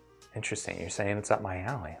 Interesting, you're saying it's up my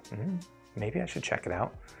alley. Maybe I should check it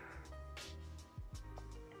out.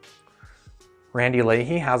 Randy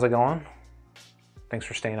Leahy, how's it going? Thanks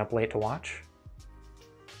for staying up late to watch.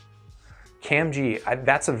 Cam G,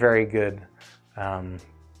 that's a very good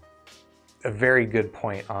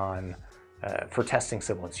point on for testing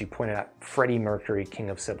sibilants. You pointed out Freddie Mercury, king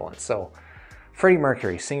of sibilants. So Freddie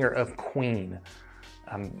Mercury, singer of Queen,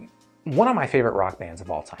 one of my favorite rock bands of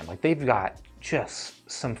all time. Like, they've got just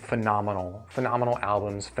some phenomenal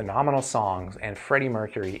albums, phenomenal songs, and Freddie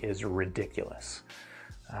Mercury is ridiculous.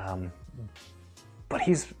 But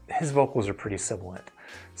his vocals are pretty sibilant.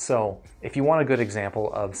 So if you want a good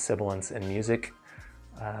example of sibilance in music,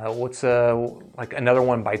 what's like Another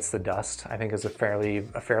One Bites the Dust, I think is a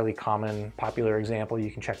fairly common, popular example. You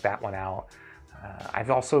can check that one out. I've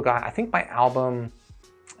also got, I think my album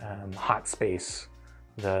Hot Space,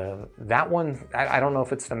 that one, I don't know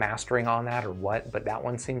if it's the mastering on that or what, but that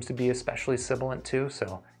one seems to be especially sibilant too.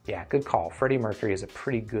 So yeah, good call. Freddie Mercury is a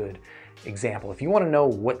pretty good example. If you want to know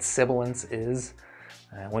what sibilance is,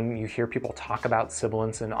 when you hear people talk about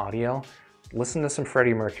sibilance in audio, listen to some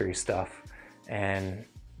Freddie Mercury stuff, and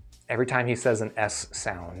every time he says an S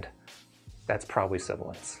sound, that's probably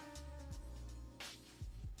sibilance.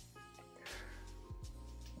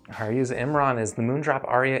 Haryu's Imran, is the Moondrop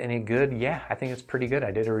Aria any good? Yeah, I think it's pretty good.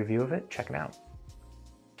 I did a review of it. Check it out.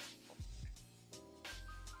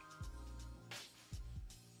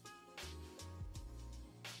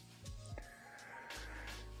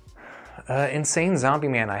 Insane Zombie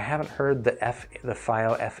Man, I haven't heard the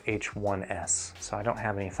Fiio FH3, so I don't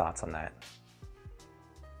have any thoughts on that.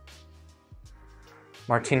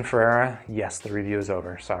 Martin Ferreira, yes, the review is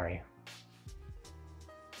over, sorry.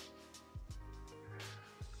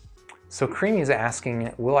 So Creamy's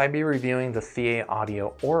asking, will I be reviewing the Thea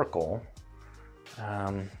Audio Oracle?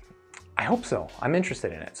 I hope so. I'm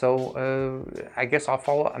interested in it. So I guess I'll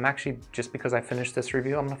follow up. I'm actually, just because I finished this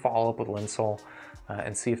review, I'm going to follow up with Linsol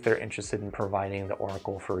and see if they're interested in providing the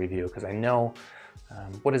Oracle for review. Because I know,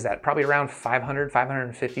 what is that? Probably around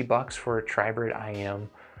 $550 for a Tribrid IM.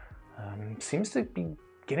 Seems to be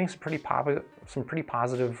getting some pretty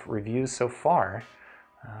positive reviews so far,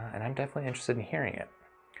 and I'm definitely interested in hearing it.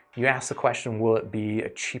 You asked the question, will it be a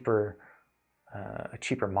cheaper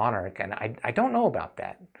Monarch? And I don't know about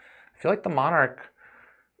that. I feel like the Monarch,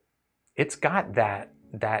 it's got that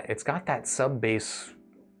sub-bass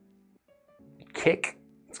kick.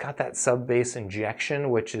 It's got that sub-bass injection,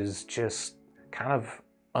 which is just kind of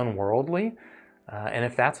unworldly. And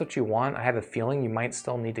if that's what you want, I have a feeling you might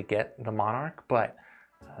still need to get the Monarch, but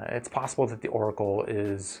it's possible that the Oracle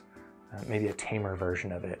is maybe a tamer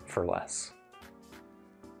version of it for less.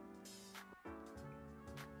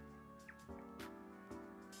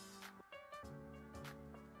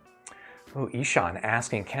 Oh, Ishan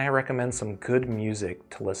asking, can I recommend some good music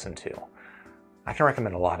to listen to? I can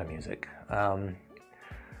recommend a lot of music.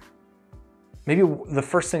 Maybe the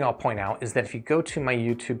first thing I'll point out is that if you go to my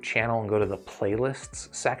YouTube channel and go to the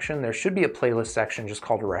playlists section, there should be a playlist section just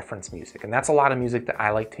called reference music. And that's a lot of music that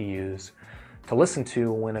I like to use to listen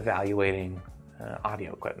to when evaluating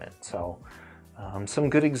audio equipment. So some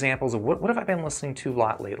good examples of what have I been listening to a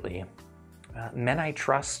lot lately? Men I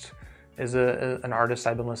Trust is an artist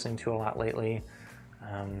I've been listening to a lot lately.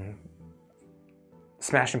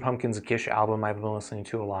 Smashing Pumpkins' Gish album I've been listening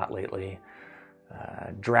to a lot lately.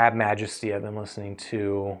 Drab Majesty I've been listening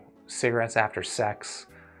to. Cigarettes After Sex,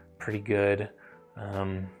 pretty good.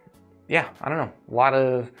 Yeah, I don't know, a lot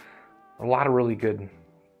of really good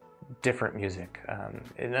different music.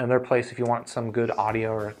 Another place if you want some good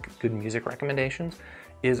audio or good music recommendations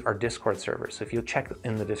is our Discord server. So if you'll check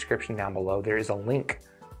in the description down below, there is a link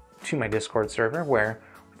to my Discord server where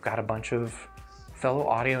we've got a bunch of fellow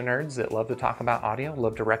audio nerds that love to talk about audio,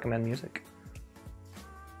 love to recommend music.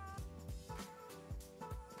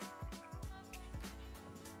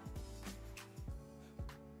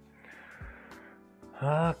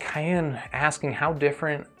 Cayenne asking, how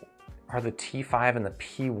different are the T5 and the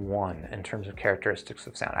P1 in terms of characteristics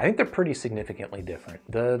of sound? I think they're pretty significantly different.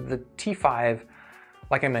 The T5,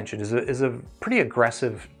 like I mentioned, is a pretty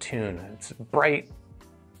aggressive tune. It's bright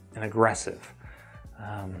and aggressive.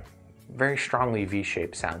 Very strongly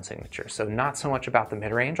V-shaped sound signature. So not so much about the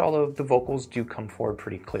mid-range, although the vocals do come forward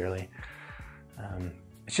pretty clearly.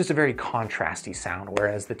 It's just a very contrasty sound,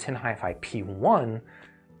 whereas the Tin Hi-Fi P1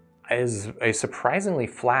 is a surprisingly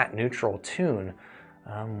flat neutral tune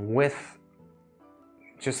with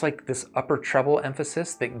just like this upper treble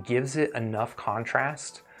emphasis that gives it enough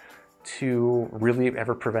contrast to really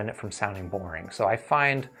ever prevent it from sounding boring. So I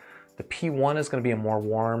find the P1 is going to be a more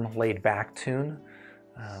warm, laid-back tune.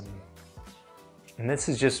 And this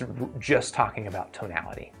is just talking about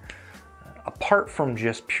tonality. Apart from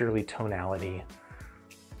just purely tonality,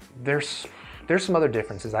 there's there's some other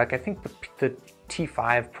differences. Like I think the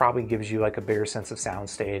T5 probably gives you like a bigger sense of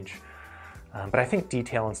soundstage, but I think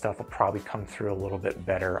detail and stuff will probably come through a little bit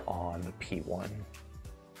better on the P1.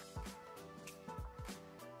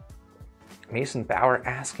 Mason Bauer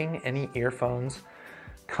asking, any earphones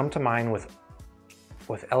come to mind with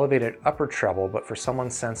elevated upper treble, but for someone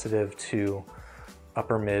sensitive to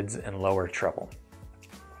upper mids and lower treble?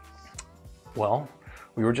 Well,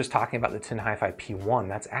 we were just talking about the Tin Hi-Fi P1.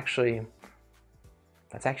 That's actually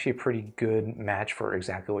a pretty good match for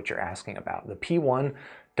exactly what you're asking about. The P1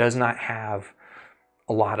 does not have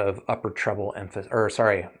a lot of upper treble emphasis, or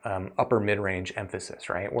sorry, upper mid-range emphasis,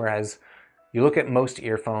 right? Whereas you look at most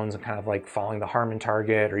earphones and kind of like following the Harman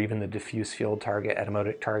target or even the diffuse field target,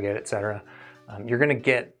 etymotic target, etc. You're gonna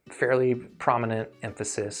get fairly prominent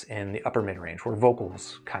emphasis in the upper mid-range where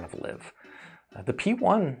vocals kind of live. The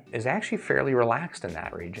P1 is actually fairly relaxed in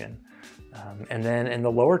that region. And then in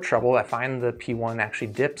the lower treble, I find the P1 actually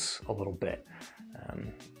dips a little bit.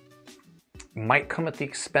 Might come at the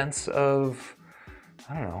expense of,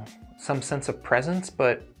 I don't know, some sense of presence,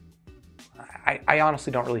 but I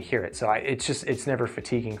honestly don't really hear it. So it's never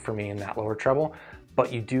fatiguing for me in that lower treble,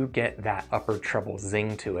 but you do get that upper treble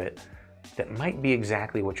zing to it that might be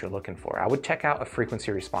exactly what you're looking for. I would check out a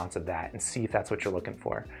frequency response of that and see if that's what you're looking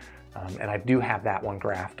for. And I do have that one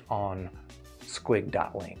graphed on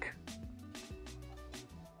squig.link.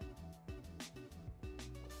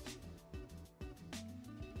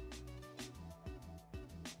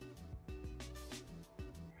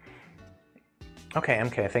 Okay,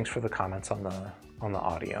 MK, thanks for the comments on the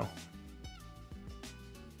audio.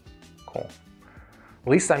 Cool.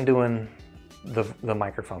 At least I'm doing the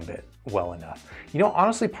microphone bit well enough. You know,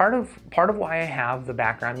 honestly, part of why I have the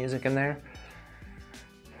background music in there,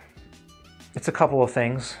 it's a couple of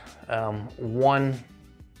things. One,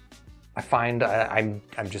 I find I'm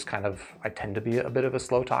just kind of, I tend to be a bit of a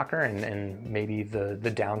slow talker, and maybe the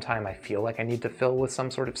downtime I feel like I need to fill with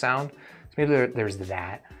some sort of sound. So maybe there's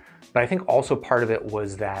that. But I think also part of it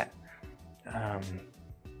was that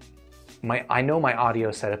I know my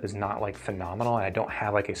audio setup is not like phenomenal, and I don't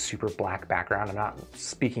have like a super black background. I'm not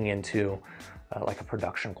speaking into like a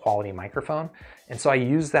production quality microphone. And so I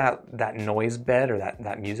use that noise bed or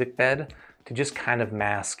that music bed to just kind of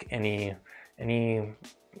mask any you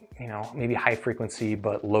know, maybe high frequency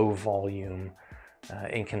but low volume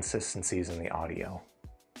inconsistencies in the audio.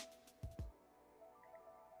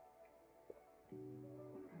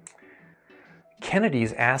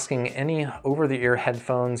 Kennedy's asking, any over-the-ear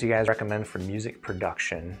headphones you guys recommend for music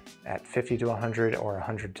production at 50 to 100 or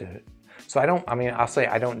 100 to... So I'll say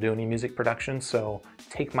I don't do any music production, so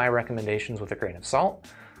take my recommendations with a grain of salt.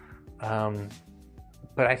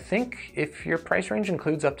 But I think if your price range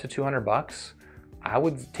includes up to 200 bucks, I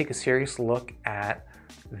would take a serious look at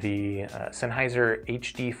the Sennheiser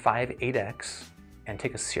HD58X and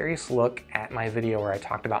take a serious look at my video where I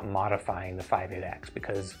talked about modifying the 58X,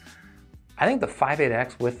 because I think the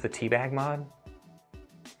 58X with the teabag mod,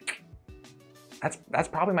 that's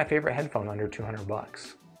probably my favorite headphone under 200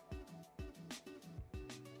 bucks.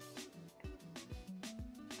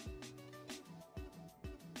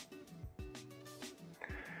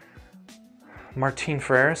 Martine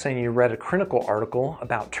Ferreira saying you read a critical article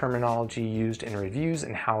about terminology used in reviews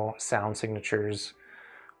and how sound signatures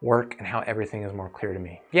work and how everything is more clear to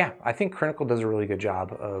me. Yeah, I think Critical does a really good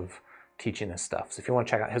job of teaching this stuff. So if you want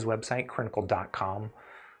to check out his website, critical.com,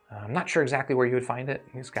 I'm not sure exactly where you would find it.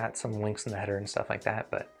 He's got some links in the header and stuff like that,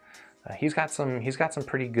 but he's got some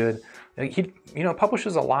pretty good, he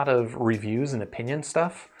publishes a lot of reviews and opinion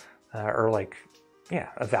stuff, or like, yeah,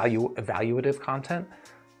 evaluative content.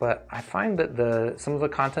 But I find that some of the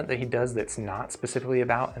content that he does that's not specifically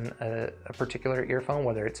about a particular earphone,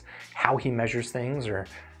 whether it's how he measures things or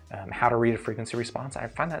how to read a frequency response, I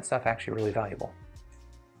find that stuff actually really valuable.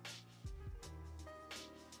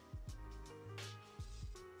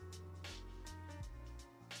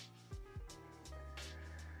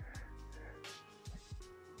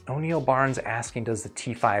 O'Neill Barnes asking, does the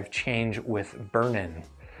T5 change with burn-in?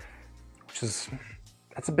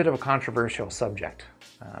 That's a bit of a controversial subject.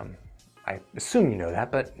 I assume you know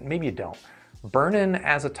that, but maybe you don't. Burn-in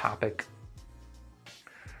as a topic,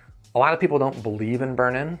 a lot of people don't believe in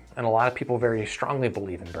burn-in, and a lot of people very strongly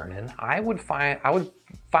believe in burn-in. I would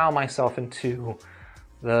file myself into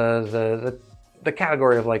the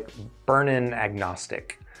category of like burn-in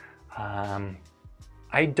agnostic. I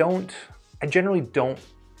generally don't.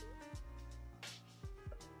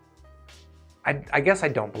 I guess I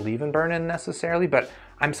don't believe in burn-in necessarily, but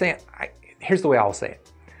I'm saying, here's the way I'll say it.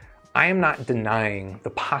 I am not denying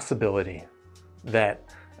the possibility that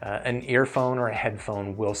an earphone or a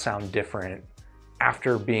headphone will sound different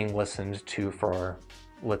after being listened to for,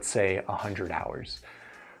 let's say, 100 hours.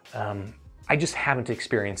 I just haven't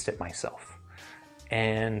experienced it myself.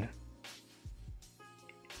 And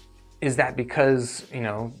is that because, you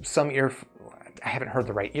know, I haven't heard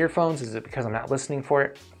the right earphones? Is it because I'm not listening for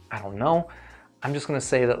it? I don't know. I'm just gonna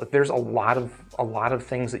say that there's a lot of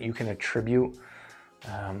things that you can attribute.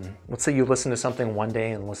 Let's say you listen to something one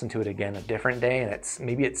day and listen to it again a different day, and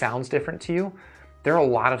maybe it sounds different to you. There are a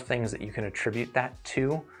lot of things that you can attribute that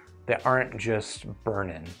to that aren't just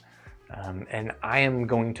burn-in. And I am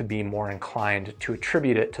going to be more inclined to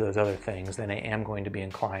attribute it to those other things than I am going to be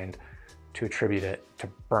inclined to attribute it to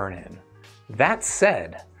burn-in. That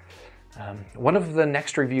said, one of the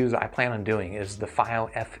next reviews I plan on doing is the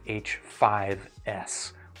Fiio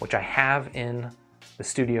FH3, which I have in the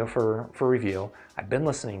studio for review. I've been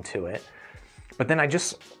listening to it, but then I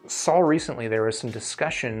just saw recently there was some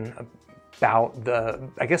discussion about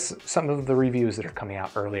I guess some of the reviews that are coming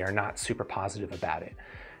out early are not super positive about it.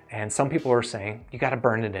 And some people are saying, you gotta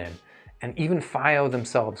burn it in. And even Fiio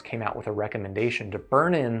themselves came out with a recommendation to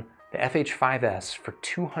burn in the FH3 for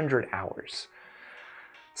 200 hours.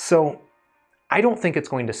 So I don't think it's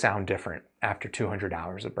going to sound different after 200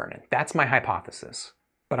 hours of burn-in. That's my hypothesis,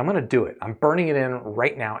 but I'm gonna do it. I'm burning it in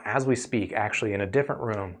right now as we speak, actually in a different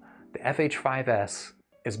room. The FH3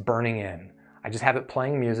 is burning in. I just have it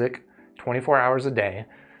playing music 24 hours a day,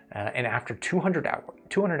 and after 200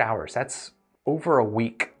 hours, that's over a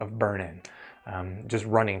week of burn-in, just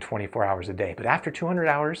running 24 hours a day. But after 200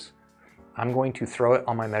 hours, I'm going to throw it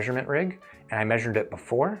on my measurement rig, and I measured it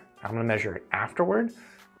before, I'm gonna measure it afterward,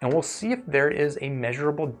 and we'll see if there is a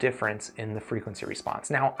measurable difference in the frequency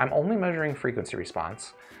response. Now, I'm only measuring frequency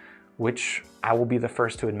response, which I will be the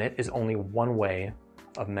first to admit is only one way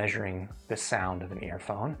of measuring the sound of an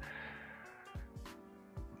earphone.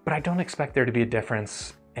 But I don't expect there to be a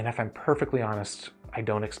difference, and if I'm perfectly honest, I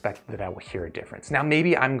don't expect that I will hear a difference. Now,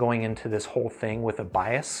 maybe I'm going into this whole thing with a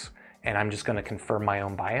bias, and I'm just gonna confirm my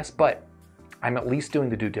own bias, but I'm at least doing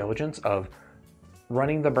the due diligence of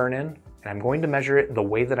running the burn-in, and I'm going to measure it the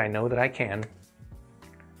way that I know that I can.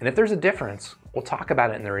 And if there's a difference, we'll talk about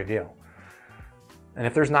it in the review. And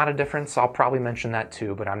if there's not a difference, I'll probably mention that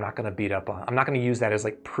too, but I'm not gonna I'm not gonna use that as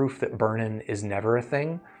like proof that burn-in is never a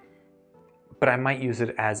thing, but I might use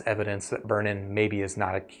it as evidence that burn-in maybe is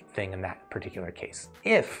not a thing in that particular case,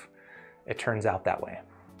 if it turns out that way.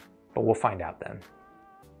 But we'll find out then.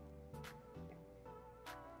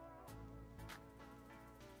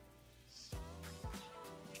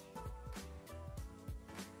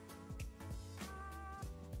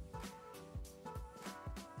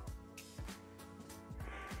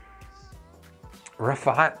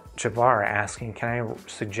 Rafat Jabbar asking, can I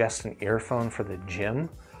suggest an earphone for the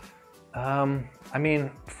gym? I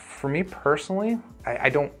mean, for me personally, I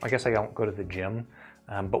guess I don't go to the gym,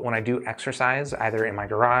 but when I do exercise, either in my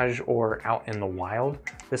garage or out in the wild,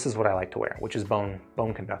 this is what I like to wear, which is bone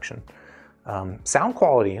conduction. Sound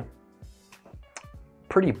quality,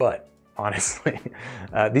 pretty butt, honestly.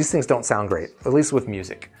 These things don't sound great, at least with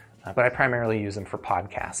music, but I primarily use them for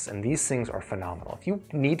podcasts, and these things are phenomenal. If you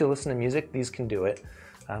need to listen to music, these can do it,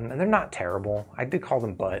 and they're not terrible. I did call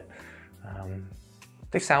them butt.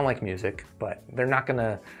 They sound like music, but they're not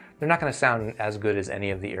gonna sound as good as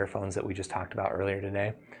any of the earphones that we just talked about earlier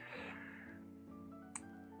today.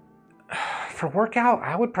 For workout,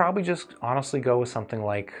 I would probably just honestly go with something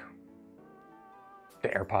like the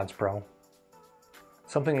AirPods Pro.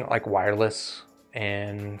 Something like wireless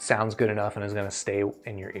and sounds good enough and is gonna stay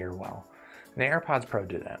in your ear well. And the AirPods Pro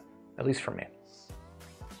do that, at least for me.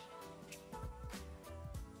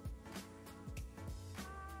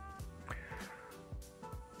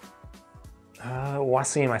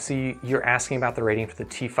 Wasim, I see you're asking about the rating for the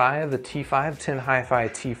T5. The T5, Tin Hi-Fi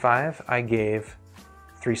T5, I gave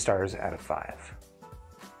 3 stars out of 5.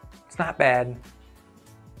 It's not bad,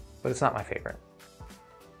 but it's not my favorite.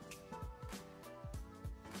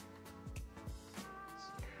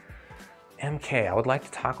 MK, I would like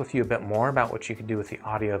to talk with you a bit more about what you can do with the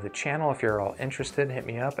audio of the channel. If you're all interested, hit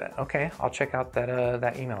me up. Okay, I'll check out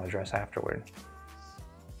that email address afterward.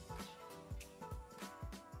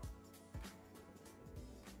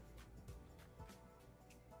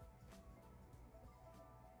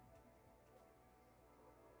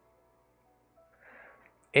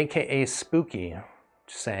 AKA Spooky,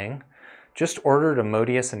 saying, just ordered a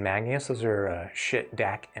Modius and Magnus. Those are a shit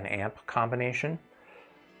DAC and amp combination.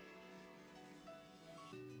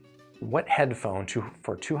 What headphone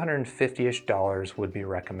for $250-ish would be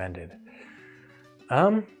recommended?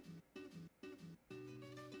 If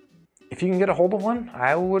you can get a hold of one,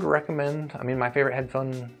 I would recommend, I mean, my favorite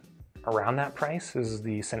headphone around that price is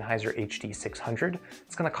the Sennheiser HD600.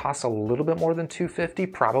 It's gonna cost a little bit more than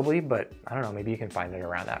 $250 probably, but I don't know, maybe you can find it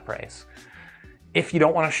around that price. If you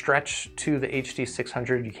don't wanna stretch to the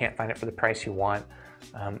HD600, you can't find it for the price you want.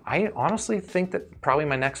 I honestly think that probably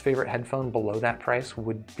my next favorite headphone below that price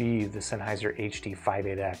would be the Sennheiser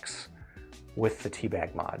HD58X with the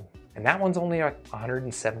teabag mod. And that one's only like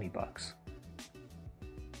 170 bucks.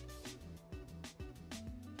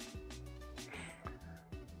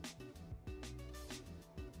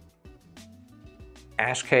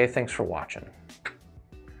 Ash K, thanks for watching.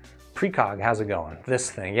 Precog, how's it going? This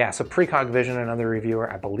thing, yeah, so Precog Vision, another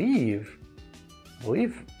reviewer, I believe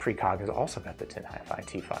Precog has also got the Tin Hi-Fi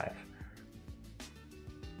T5.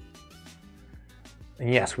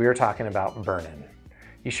 And yes, we are talking about burn-in.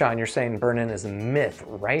 Ishan, you're saying burn-in is a myth,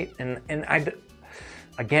 right? And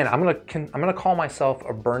again, I'm gonna call myself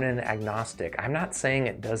a burn-in agnostic. I'm not saying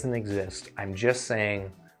it doesn't exist. I'm just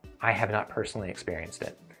saying I have not personally experienced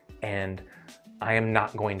it. And I am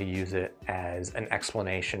not going to use it as an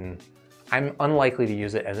explanation. I'm unlikely to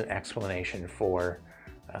use it as an explanation for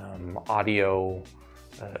audio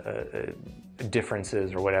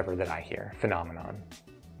differences or whatever that I hear, phenomenon.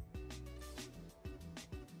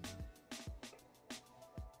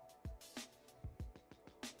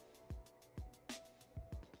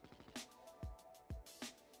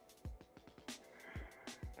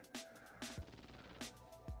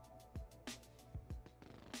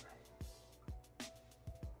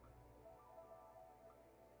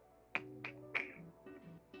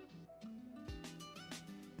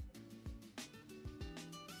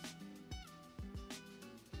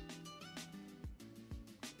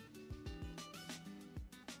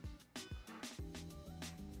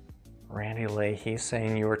 Randy Leahy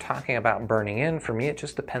saying you were talking about burning in. For me, it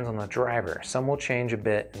just depends on the driver. Some will change a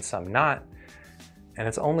bit and some not. And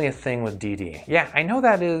it's only a thing with DD. Yeah, I know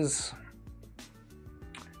that is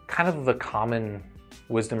kind of the common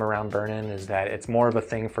wisdom around burn-in, is that it's more of a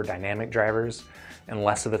thing for dynamic drivers and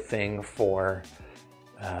less of a thing for,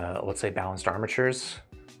 let's say, balanced armatures.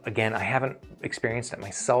 Again, I haven't experienced it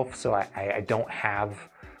myself, so I don't have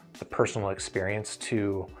the personal experience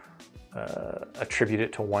to attribute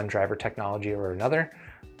it to one driver technology or another,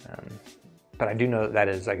 but I do know that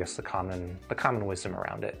is, I guess, the common wisdom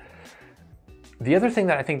around it. The other thing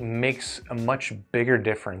that I think makes a much bigger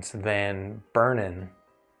difference than burn-in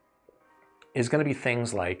is going to be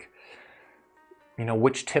things like, you know,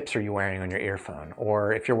 which tips are you wearing on your earphone?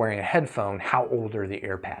 Or if you're wearing a headphone, how old are the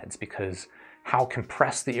ear pads? Because how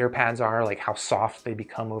compressed the ear pads are, like how soft they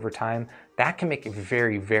become over time, that can make a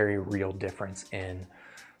very, very real difference in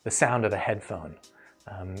the sound of a headphone.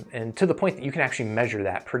 And to the point that you can actually measure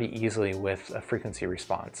that pretty easily with a frequency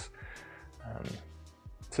response.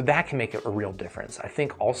 So that can make a real difference. I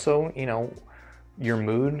think also, you know, your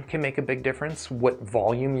mood can make a big difference. What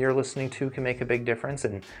volume you're listening to can make a big difference.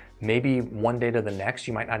 And maybe one day to the next,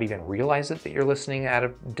 you might not even realize it that you're listening at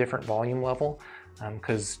a different volume level,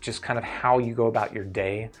 because just kind of how you go about your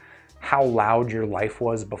day, how loud your life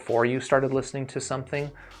was before you started listening to something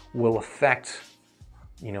will affect,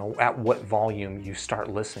 you know, at what volume you start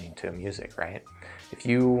listening to music, right? If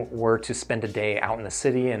you were to spend a day out in the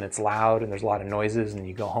city and it's loud and there's a lot of noises and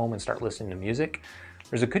you go home and start listening to music,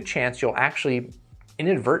 there's a good chance you'll actually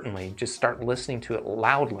inadvertently just start listening to it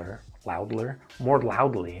more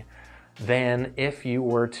loudly than if you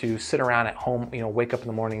were to sit around at home, you know, wake up in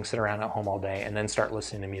the morning, sit around at home all day and then start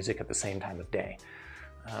listening to music at the same time of day.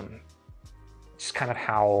 Just kind of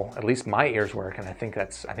how at least my ears work, and I think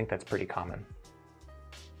that's pretty common.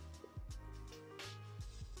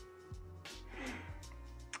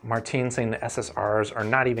 Martine saying the SSRs are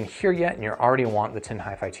not even here yet and you already want the Tin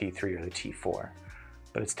Hi-Fi T3 or the T4,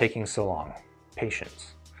 but it's taking so long.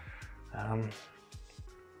 Patience. I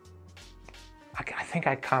think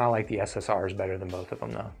I kind of like the SSRs better than both of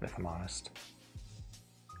them though, if I'm honest.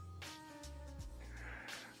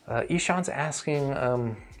 Ishan's asking,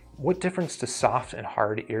 what difference do soft and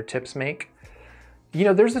hard ear tips make? You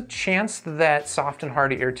know, there's a chance that soft and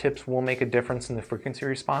hard ear tips will make a difference in the frequency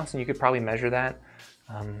response, and you could probably measure that.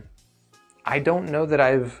 I don't know that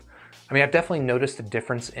I've definitely noticed a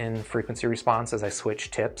difference in frequency response as I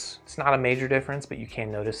switch tips. It's not a major difference, but you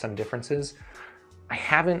can notice some differences. I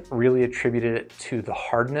haven't really attributed it to the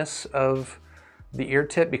hardness of the ear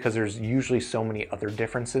tip because there's usually so many other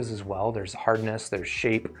differences as well. There's hardness, there's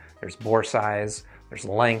shape, there's bore size, there's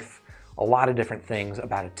length. A lot of different things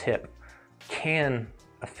about a tip can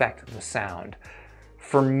affect the sound.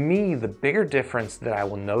 For me, the bigger difference that I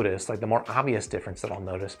will notice, like the more obvious difference that I'll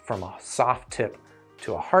notice from a soft tip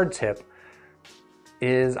to a hard tip,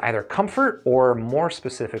 is either comfort or more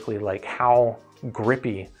specifically like how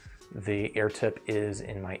grippy the ear tip is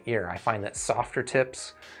in my ear. I find that softer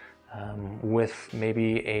tips with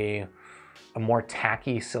maybe a more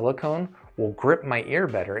tacky silicone will grip my ear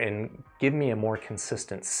better and give me a more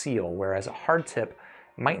consistent seal, whereas a hard tip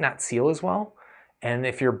might not seal as well. And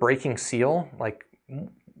if you're breaking seal, like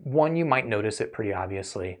one, you might notice it pretty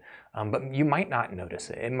obviously, but you might not notice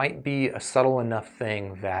it. It might be a subtle enough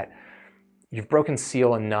thing that you've broken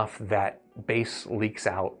seal enough that bass leaks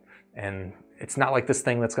out, and it's not like this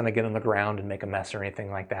thing that's going to get on the ground and make a mess or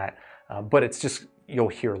anything like that, but it's just, you'll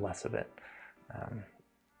hear less of it.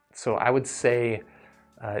 So I would say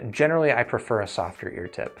generally I prefer a softer ear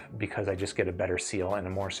tip because I just get a better seal and a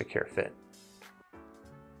more secure fit,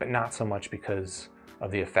 but not so much because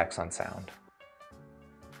of the effects on sound.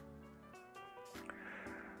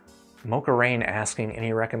 Mocha Rain asking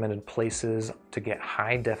any recommended places to get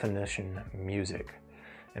high definition music.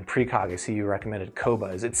 And Precog, I see you recommended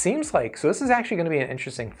Qobuz. It seems like, so this is actually going to be an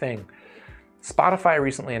interesting thing. Spotify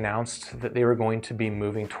recently announced that they were going to be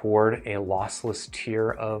moving toward a lossless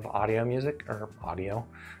tier of audio music, or audio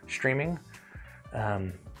streaming.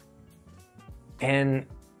 And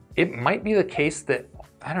it might be the case that,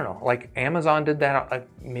 I don't know, like Amazon did that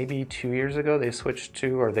maybe 2 years ago. They switched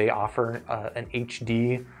to, or they offer an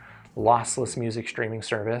HD lossless music streaming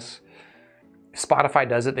service. Spotify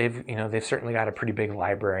does it. They've certainly got a pretty big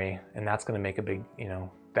library, and that's going to make a big,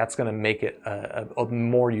 that's going to make it a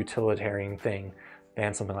more utilitarian thing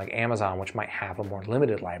than something like Amazon, which might have a more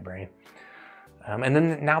limited library. And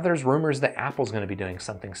then now there's rumors that Apple's going to be doing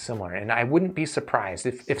something similar, and I wouldn't be surprised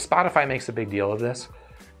if Spotify makes a big deal of this.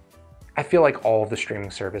 I feel like all of the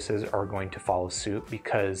streaming services are going to follow suit,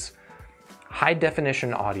 because high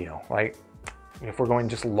definition audio, like if we're going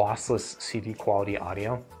just lossless CD quality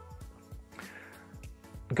audio,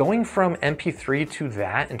 going from MP3 to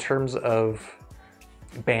that in terms of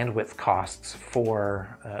bandwidth costs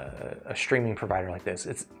for a streaming provider like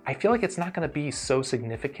this, I feel like it's not going to be so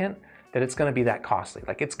significant that it's going to be that costly.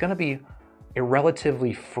 Like, it's going to be a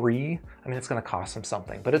relatively free, I mean, it's going to cost them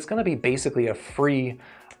something, but it's going to be basically a free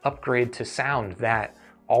upgrade to sound that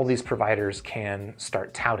all these providers can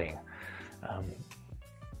start touting.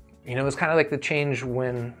 It's kind of like the change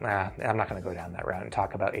when, I'm not going to go down that route and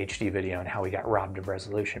talk about HD video and how we got robbed of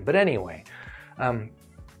resolution. But anyway,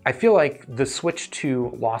 I feel like the switch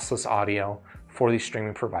to lossless audio for these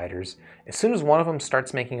streaming providers, as soon as one of them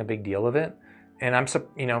starts making a big deal of it, and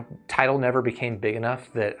Tidal never became big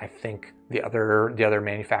enough that I think the other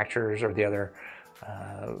manufacturers or the other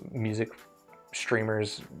music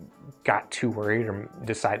streamers got too worried or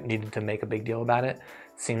needed to make a big deal about it.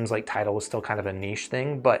 Seems like Tidal was still kind of a niche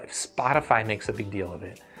thing, but if Spotify makes a big deal of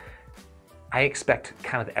it, I expect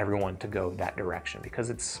kind of everyone to go that direction,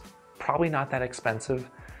 because it's probably not that expensive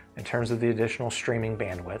in terms of the additional streaming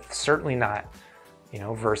bandwidth. Certainly not,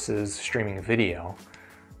 versus streaming video.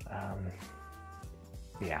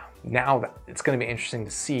 Yeah, now it's going to be interesting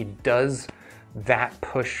to see, does that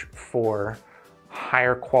push for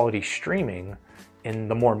higher quality streaming in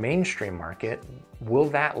the more mainstream market, will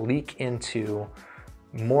that leak into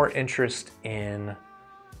more interest in,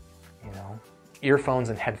 earphones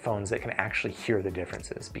and headphones that can actually hear the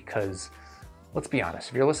differences? Because let's be honest,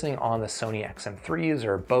 if you're listening on the Sony XM3s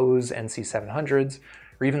or Bose NC700s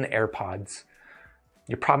or even the AirPods,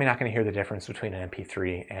 you're probably not going to hear the difference between an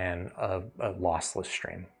MP3 and a lossless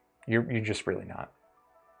stream. You're just really not.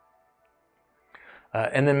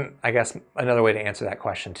 And then I guess another way to answer that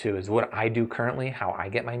question too is what I do currently, how I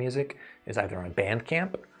get my music, is either on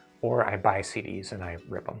Bandcamp or I buy CDs and I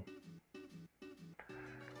rip them.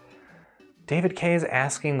 David K is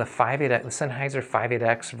asking the Sennheiser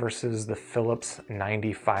 58X versus the Philips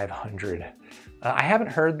 9500. I haven't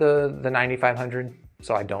heard the 9500,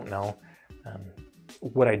 so I don't know.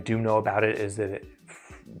 What I do know about it is that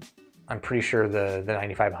I'm pretty sure the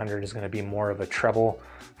 9500 is going to be more of a treble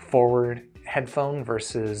forward headphone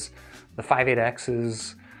versus the 58X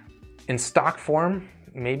is in stock form,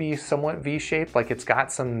 maybe somewhat V-shaped, like it's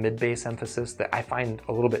got some mid-bass emphasis that I find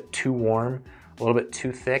a little bit too warm, a little bit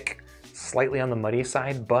too thick, slightly on the muddy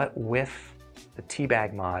side, but with the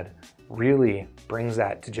T-Bag mod really brings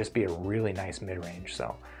that to just be a really nice mid-range.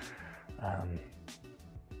 So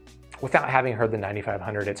without having heard the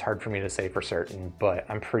 9500, it's hard for me to say for certain, but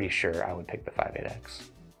I'm pretty sure I would pick the 58X.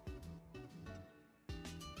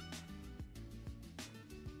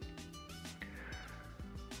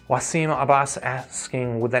 Wasim Abbas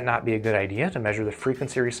asking, would that not be a good idea to measure the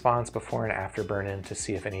frequency response before and after burn-in to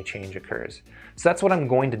see if any change occurs? So that's what I'm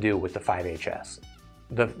going to do with the 5HS.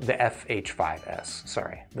 the FH5S,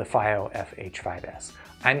 sorry, the Fiio FH5S.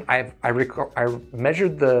 I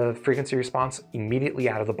measured the frequency response immediately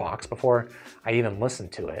out of the box before I even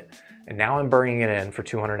listened to it. And now I'm burning it in for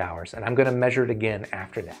 200 hours, and I'm gonna measure it again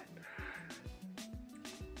after that.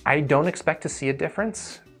 I don't expect to see a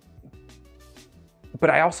difference, but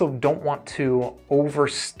I also don't want to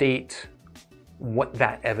overstate what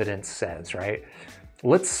that evidence says, right?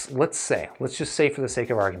 Let's just say for the sake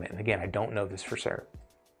of argument, and again, I don't know this for certain.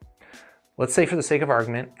 Let's say for the sake of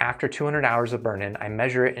argument, after 200 hours of burn-in, I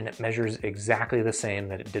measure it and it measures exactly the same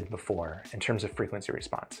that it did before in terms of frequency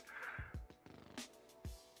response.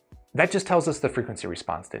 That just tells us the frequency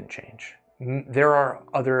response didn't change. There are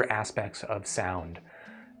other aspects of sound,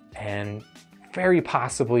 and very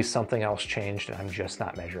possibly something else changed and I'm just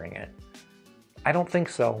not measuring it. I don't think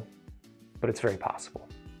so, but it's very possible.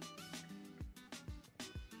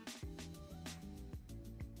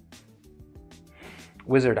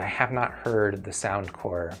 Wizard, I have not heard the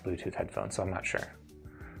Soundcore Bluetooth headphones, so I'm not sure.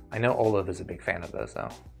 I know Olive is a big fan of those though.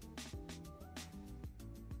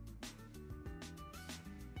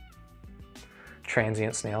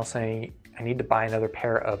 Transient Snail saying, I need to buy another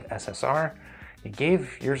pair of SSR. You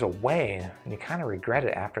gave yours away and you kind of regret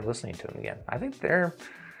it after listening to them again. I think they're,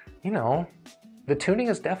 you know, the tuning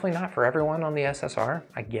is definitely not for everyone on the SSR.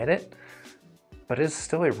 I get it, but it's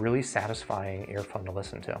still a really satisfying earphone to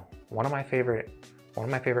listen to. One of my favorite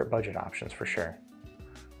budget options for sure.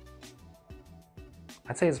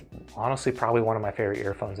 I'd say it's honestly probably one of my favorite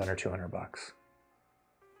earphones under 200 bucks.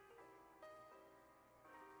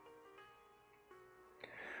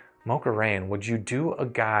 Mocha Rain, would you do a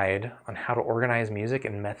guide on how to organize music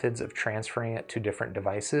and methods of transferring it to different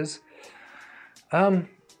devices? I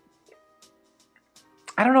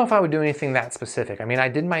don't know if I would do anything that specific. I mean, I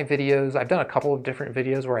did my videos, I've done a couple of different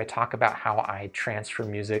videos where I talk about how I transfer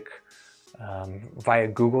music via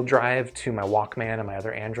Google Drive to my Walkman and my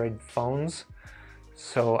other Android phones.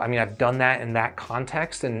 So, I mean, I've done that in that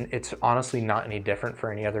context, and it's honestly not any different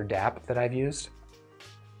for any other DAP that I've used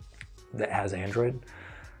that has Android.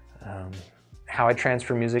 How I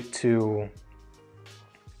transfer music to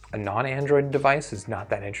a non-Android device is not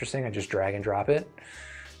that interesting. I just drag and drop it.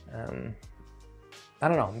 I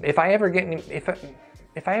don't know. If I ever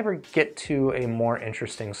get to a more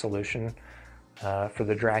interesting solution for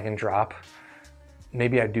the drag and drop,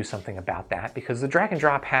 maybe I'd do something about that, because the drag and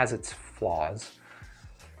drop has its flaws,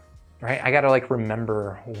 right? I gotta like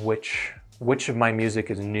remember which of my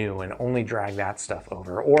music is new and only drag that stuff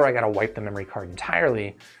over, or I gotta wipe the memory card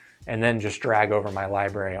entirely and then just drag over my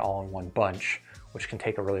library all in one bunch, which can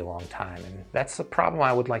take a really long time. And that's a problem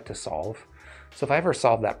I would like to solve. So if I ever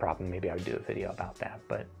solve that problem, maybe I would do a video about that.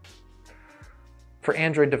 But for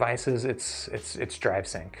Android devices, it's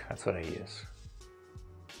DriveSync. That's what I use.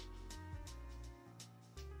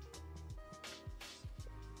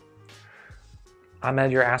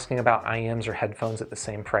 Ahmed, you're asking about IEMs or headphones at the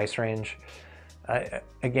same price range.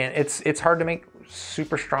 Again, it's hard to make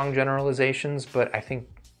super strong generalizations, but I think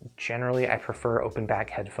generally I prefer open back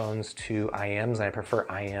headphones to IEMs, and I prefer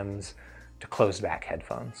IEMs to closed back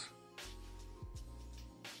headphones.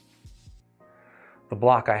 The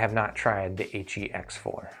Block, I have not tried the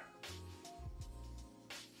HEX4.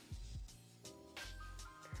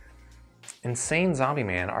 Insane Zombie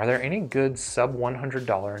Man, are there any good sub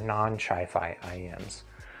 $100 non-Chi-Fi IEMs?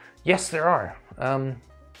 Yes, there are.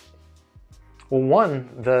 Well, one,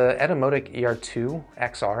 the Etymotic ER2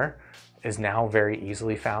 XR is now very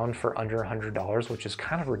easily found for under $100, which is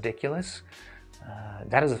kind of ridiculous.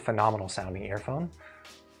 That is a phenomenal sounding earphone,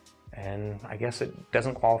 and I guess it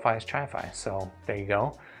doesn't qualify as Chi-Fi, so there you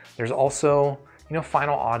go. There's also, you know,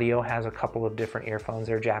 Final Audio has a couple of different earphones.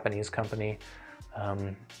 They're a Japanese company.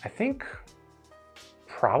 I think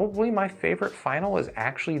probably my favorite Final is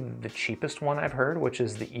actually the cheapest one I've heard, which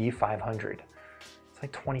is the E500. It's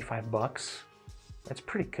like 25 bucks. That's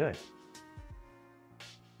pretty good.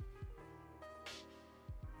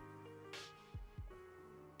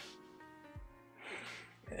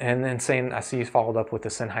 And then saying, I see you followed up with the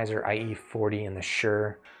Sennheiser IE40 and the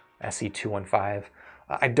Shure SE215.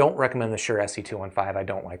 I don't recommend the Shure SE215. I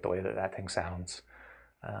don't like the way that that thing sounds.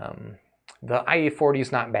 The IE40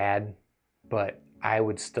 is not bad, but I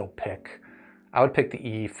would pick the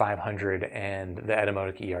E500 and the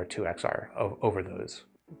Etymotic ER2 XR over those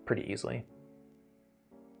pretty easily.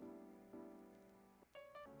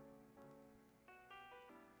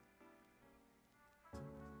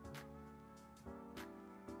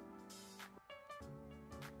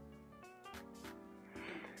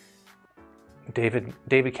 David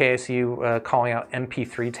KSU calling out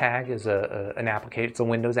MP3 tag is an application. It's a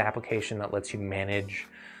Windows application that lets you manage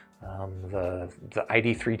the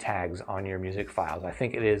ID3 tags on your music files. I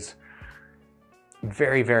think it is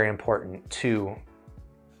very, very important to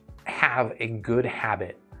have a good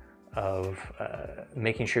habit of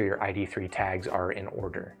making sure your ID3 tags are in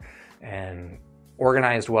order and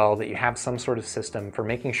organized well, that you have some sort of system for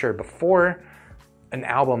making sure before an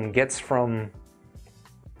album gets from,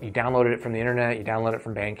 you downloaded it from the internet, you downloaded it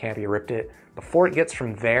from Bandcamp, you ripped it, before it gets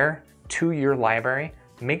from there to your library,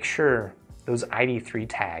 make sure those ID3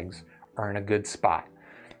 tags are in a good spot.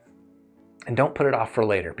 And don't put it off for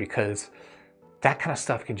later, because that kind of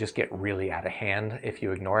stuff can just get really out of hand if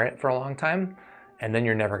you ignore it for a long time, and then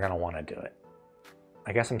you're never going to want to do it.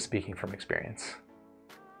 I guess I'm speaking from experience.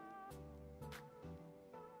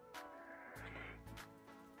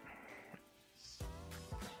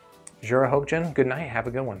 Jura Hokjin, good night, have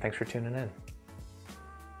a good one. Thanks for tuning in.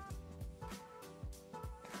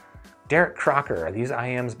 Derek Crocker, are these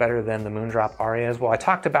IEMs better than the Moondrop Arias? Well, I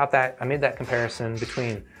talked about that. I made that comparison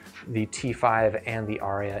between the T5 and the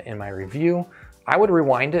Aria in my review. I would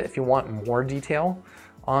rewind it if you want more detail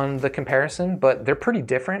on the comparison, but they're pretty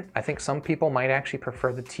different. I think some people might actually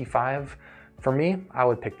prefer the T5. For me, I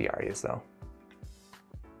would pick the Arias though.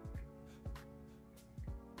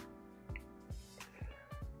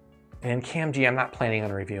 And CamG, I'm not planning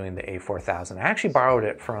on reviewing the A4000. I actually borrowed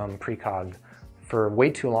it from Precog for way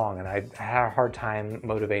too long, and I had a hard time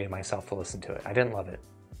motivating myself to listen to it. I didn't love it.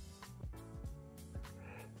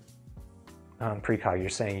 Precog, you're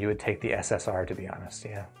saying you would take the SSR, to be honest,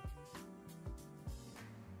 yeah.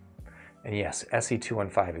 And yes,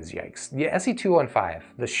 SE215 is yikes. Yeah, SE215,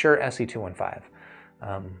 the Shure SE215.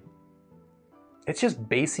 It's just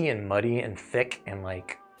bassy and muddy and thick and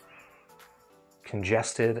like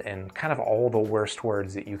congested and kind of all the worst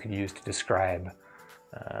words that you could use to describe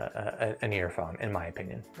an earphone, in my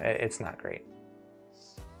opinion. It's not great.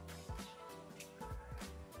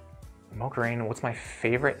 Mocha, what's my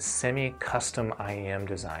favorite semi-custom IEM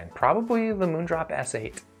design? Probably the Moondrop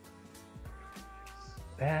S8.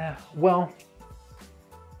 Well,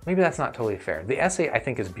 maybe that's not totally fair. The S8 I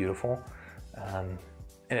think is beautiful, and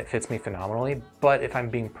it fits me phenomenally, but if I'm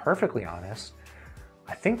being perfectly honest,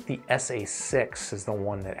 I think the SA6 is the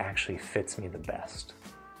one that actually fits me the best.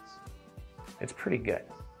 It's pretty good.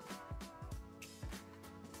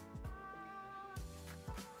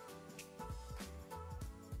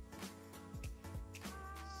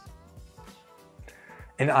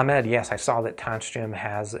 And Ahmed, yes, I saw that Tanstrom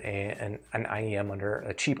has an IEM under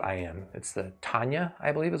a cheap IEM. It's the Tanya,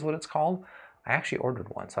 I believe is what it's called. I actually ordered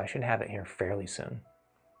one, so I should have it here fairly soon.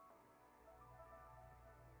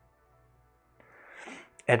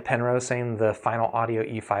 Ed Penrose saying the Final Audio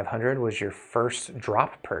E500 was your first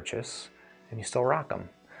drop purchase, and you still rock them.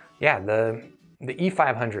 Yeah, the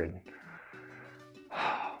E500.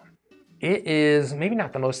 It is maybe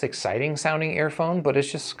not the most exciting sounding earphone, but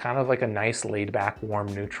it's just kind of like a nice laid back,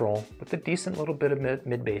 warm neutral with a decent little bit of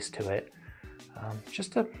mid bass to it.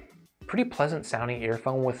 Just a pretty pleasant sounding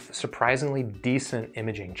earphone with surprisingly decent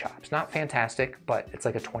imaging chops. Not fantastic, but it's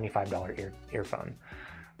like a $25 earphone.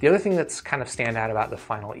 The other thing that's kind of stand out about the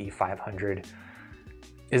Final E500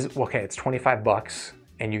 is, okay, it's 25 bucks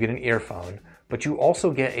and you get an earphone, but you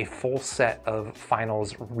also get a full set of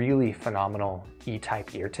Final's really phenomenal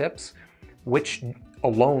E-type ear tips, which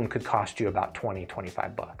alone could cost you about 20,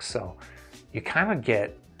 25 bucks. So you kind of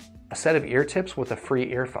get a set of ear tips with a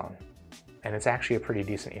free earphone, and it's actually a pretty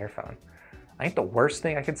decent earphone. I think the worst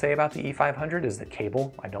thing I could say about the E500 is the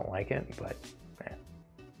cable. I don't like it, but eh.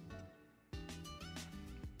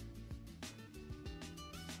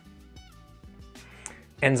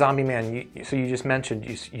 And Zombie Man, so you just mentioned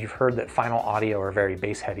you've heard that Final Audio are very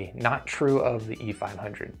bass heavy. Not true of the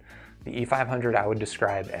E500. The E500 I would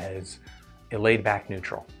describe as a laid back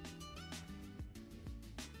neutral.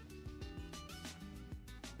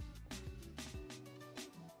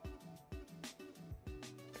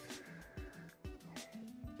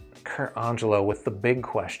 Kurt Angelo with the big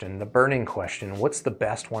question, the burning question, what's the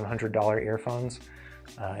best $100 earphones?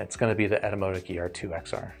 It's going to be the Etymotic ER2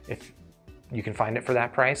 XR. If you can find it for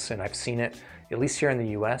that price, and I've seen it, at least here in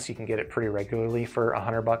the US, you can get it pretty regularly for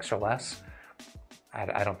 $100 or less.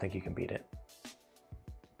 I don't think you can beat it.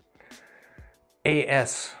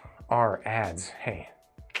 ASR ads, hey,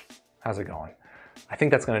 how's it going? I think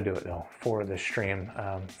that's going to do it though for this stream.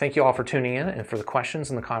 Thank you all for tuning in and for the questions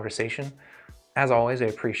and the conversation. As always, I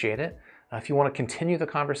appreciate it. If you want to continue the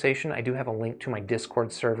conversation, I do have a link to my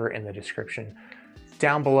Discord server in the description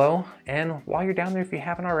down below. And while you're down there, if you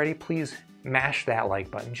haven't already, please mash that like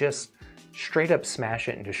button. Just straight up smash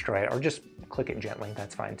it and destroy it, or just click it gently,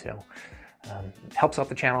 that's fine too. Helps out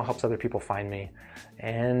the channel, helps other people find me.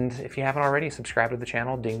 And if you haven't already, subscribe to the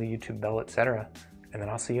channel, ding the YouTube bell, etc. And then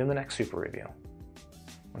I'll see you in the next super review.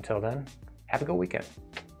 Until then, have a good weekend.